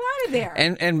hell out of there.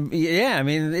 And yeah,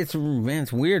 it's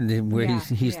weird where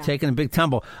he's taking a big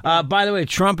tumble. By the way,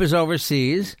 Trump is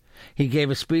overseas. He gave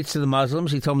a speech to the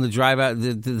Muslims. He told them to drive out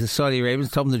the Saudi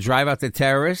Arabians, told them to drive out the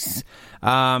terrorists.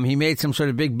 He made some sort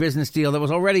of big business deal that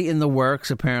was already in the works,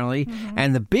 apparently. Mm-hmm.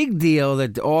 And the big deal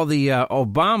that all the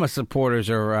Obama supporters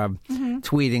are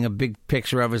tweeting a big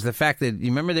picture of is the fact that,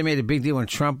 you remember they made a big deal when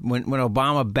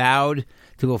Obama bowed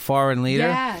to a foreign leader?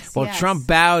 Yes, well, Trump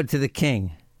bowed to the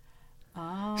king.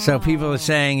 So people are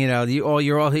saying,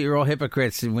 you're all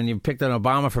hypocrites when you picked on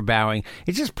Obama for bowing.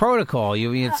 It's just protocol.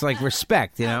 It's like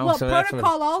respect, Well, so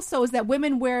protocol also is that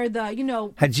women wear the,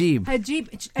 hijab.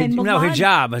 And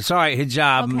hijab. Sorry,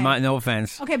 hijab. Okay. No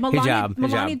offense. Okay,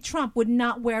 Melania Trump would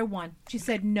not wear one. She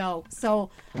said no. So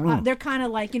they're kind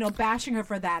of like, bashing her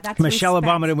for that. That's Michelle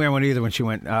respect. Obama didn't wear one either when she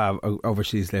went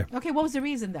overseas there. Okay, what was the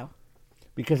reason though?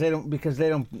 They don't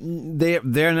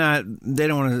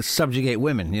want to subjugate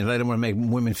women. They don't want to make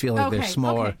women feel like they're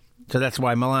smaller. Okay. So that's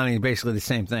why Melania is basically the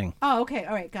same thing. Oh, okay.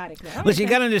 All right. Got it. Listen, you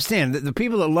got to understand, the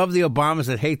people that love the Obamas,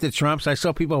 that hate the Trumps, I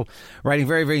saw people writing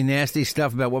very, very nasty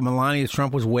stuff about what Melania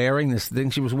Trump was wearing, this thing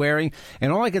she was wearing.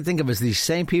 And all I could think of is these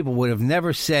same people would have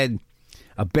never said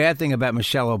a bad thing about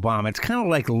Michelle Obama. It's kind of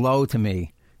like low to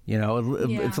me. It's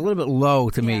a little bit low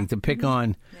to me to pick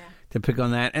on. Yeah. To pick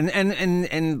on that, and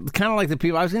kind of like the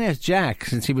people. I was going to ask Jack,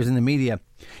 since he was in the media.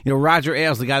 Roger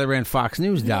Ailes, the guy that ran Fox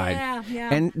News, died. Yeah.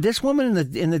 And this woman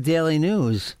in the Daily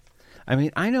News.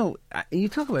 I know you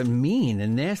talk about mean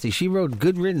and nasty. She wrote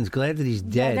 "Good riddance, glad that he's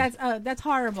dead." That's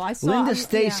horrible. I saw Linda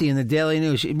Stacy in the Daily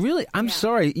News. I'm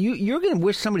sorry. You're going to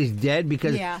wish somebody's dead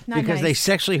because they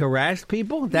sexually harassed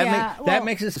people. That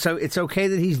makes it so it's okay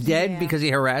that he's dead because he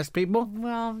harassed people.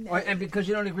 Well, and because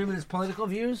you don't agree with his political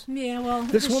views. Yeah. Well,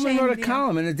 this woman wrote a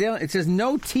column in the Daily. It says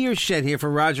no tears shed here for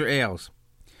Roger Ailes.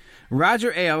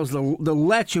 Roger Ailes, the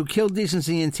lech who killed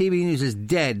decency in TV news, is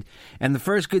dead. And the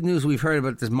first good news we've heard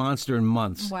about this monster in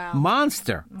months. Wow.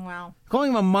 Monster. Wow. Calling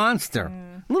him a monster.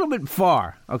 A little bit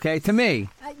far, okay, to me.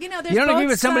 You don't agree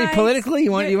with somebody politically?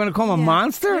 You want to call him a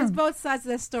monster? There's both sides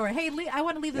of the story. Hey, I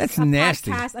want to leave this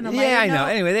nasty. podcast on a lighter I know. note.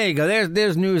 Anyway, there you go.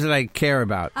 There's news that I care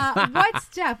about. What's,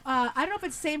 Jeff? I don't know if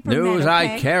it's the same for men. News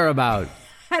okay? I care about.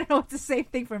 I don't know if it's the same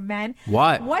thing for men.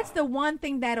 What? What's the one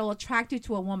thing that'll attract you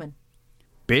to a woman?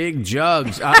 Big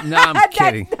jugs. No, I'm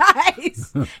kidding.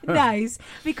 That's nice.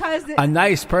 Because a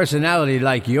nice personality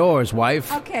like yours,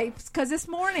 wife. Okay, because this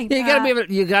morning you got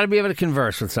to be able to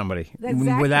converse with somebody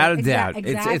without a doubt.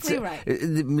 Exactly right.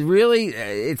 Really,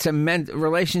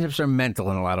 relationships are mental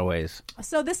in a lot of ways.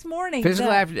 So this morning,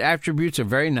 physical attributes are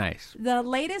very nice. The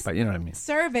latest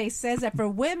survey says that for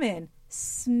women,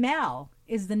 smell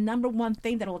is the number one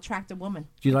thing that will attract a woman.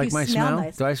 Do you like my smell?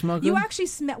 Nice. Do I smell good? You actually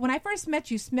smell. When I first met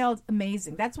you, smelled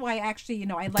amazing. That's why I liked you.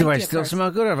 Do I still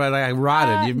smell good, or have I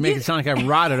rotted? You make it sound like I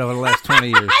rotted over the last 20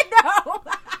 years. I know.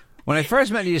 When I first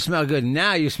met you, you smelled good.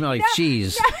 Now you smell like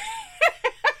cheese.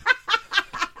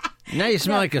 Now you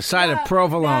smell like a side of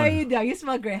provolone. No, you don't. You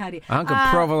smell great, honey. A hunk of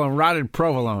provolone, rotted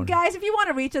provolone. Guys, if you want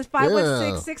to reach us,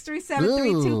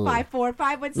 516-637-3254,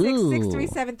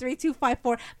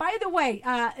 516-637-3254. By the way,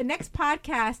 next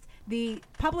podcast, the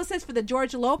publicist for the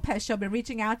George Lopez show been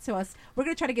reaching out to us. We're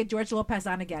going to try to get George Lopez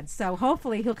on again. So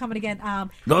hopefully he'll come in again.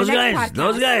 Those guys, I ain't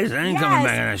coming back on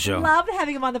that show. Loved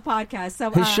having him on the podcast. So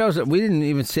his shows that we didn't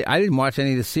even see. I didn't watch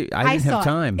any of the series. I didn't have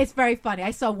time. It's very funny. I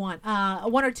saw one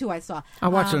or two I saw. I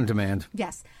watched on demand.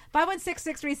 Yes.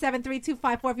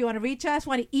 516-637-3254 if you want to reach us.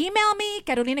 Want to email me,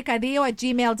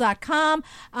 carolinacadillo@gmail.com.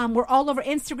 We're all over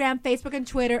Instagram, Facebook, and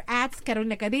Twitter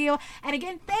 @Carolina Cadillo. And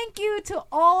again, thank you to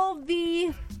all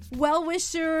the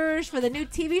well-wishers for the new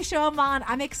TV show I'm on.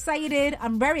 I'm excited.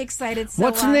 I'm very excited. So,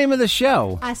 what's the name of the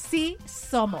show? Así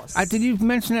Somos. Did you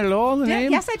mention it at all, the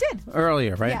name? Yes, I did.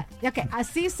 Earlier, right? Yeah. Okay.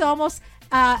 Así Somos,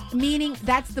 meaning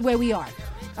that's the way we are.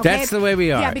 Okay? That's the way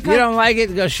we are. Yeah, you don't like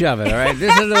it, go shove it, all right?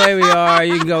 This is the way we are.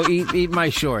 You can go eat my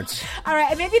shorts. All right,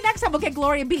 and maybe next time we'll get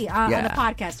Gloria B on the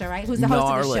podcast, all right? Who's the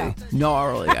host of the show.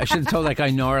 Gnarly. I should have told that guy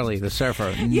Gnarly, the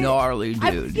surfer. Yeah. Gnarly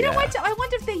dude. You know what? I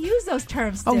wonder if they use those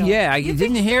terms still. Oh, yeah.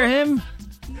 Didn't you hear him?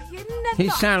 He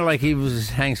No. sounded like he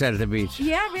hangs out at the beach.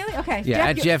 Yeah, really? Okay. Yeah,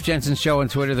 at Jeff Jensen Show on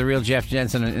Twitter, The Real Jeff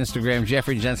Jensen on Instagram,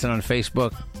 Jeffrey Jensen on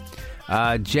Facebook,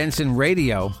 Jensen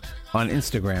Radio on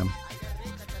Instagram,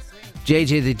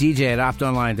 JJ the DJ at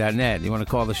optonline.net. You want to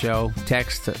call the show,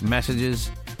 text,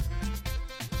 messages.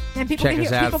 And people check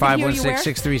us out,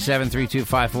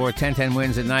 516-637-3254, 1010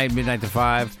 wins at night, midnight to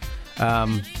 5,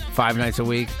 5 nights a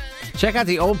week. Check out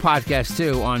the old podcast,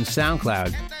 too, on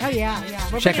SoundCloud. Oh, yeah.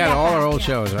 We're check out all our old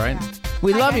shows, all right? Yeah.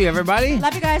 We love you, everybody.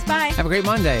 Love you guys. Bye. Have a great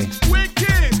Monday. Wicked.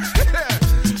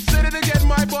 Say it again,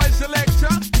 my boy selector.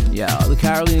 Yeah, the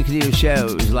Carolina Cadillo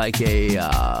Show is like a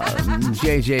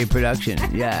JJ production.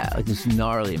 Yeah, like this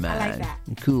gnarly, man. I like that.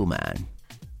 Cool, man.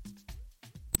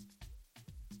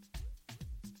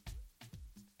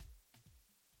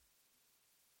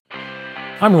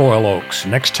 I'm Royal Oakes.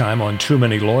 Next time on Too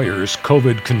Many Lawyers,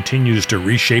 COVID continues to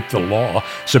reshape the law.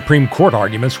 Supreme Court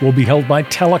arguments will be held by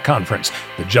teleconference.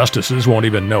 The justices won't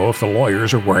even know if the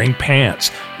lawyers are wearing pants,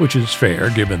 which is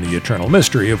fair given the eternal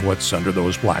mystery of what's under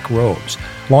those black robes.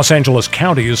 Los Angeles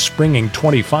County is springing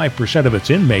 25% of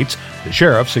its inmates. The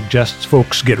sheriff suggests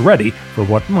folks get ready for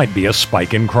what might be a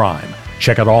spike in crime.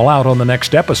 Check it all out on the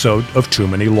next episode of Too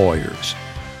Many Lawyers.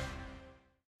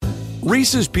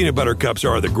 Reese's peanut butter cups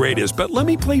are the greatest, but let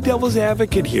me play devil's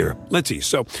advocate here. Let's see.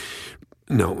 So,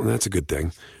 no, that's a good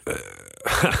thing.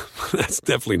 That's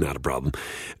definitely not a problem.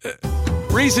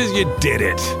 Reese's, you did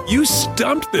it. You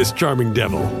stumped this charming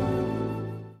devil.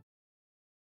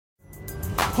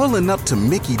 Pulling up to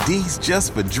Mickey D's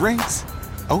just for drinks?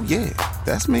 Oh, yeah,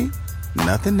 that's me.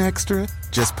 Nothing extra,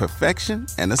 just perfection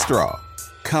and a straw.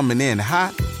 Coming in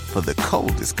hot for the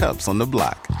coldest cups on the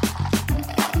block.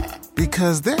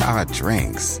 Because there are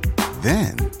drinks.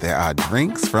 Then there are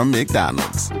drinks from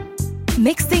McDonald's.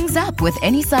 Mix things up with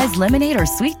any size lemonade or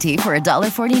sweet tea for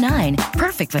 $1.49.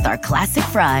 Perfect with our classic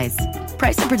fries.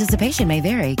 Price and participation may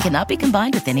vary. Cannot be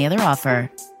combined with any other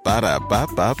offer.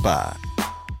 Ba-da-ba-ba-ba.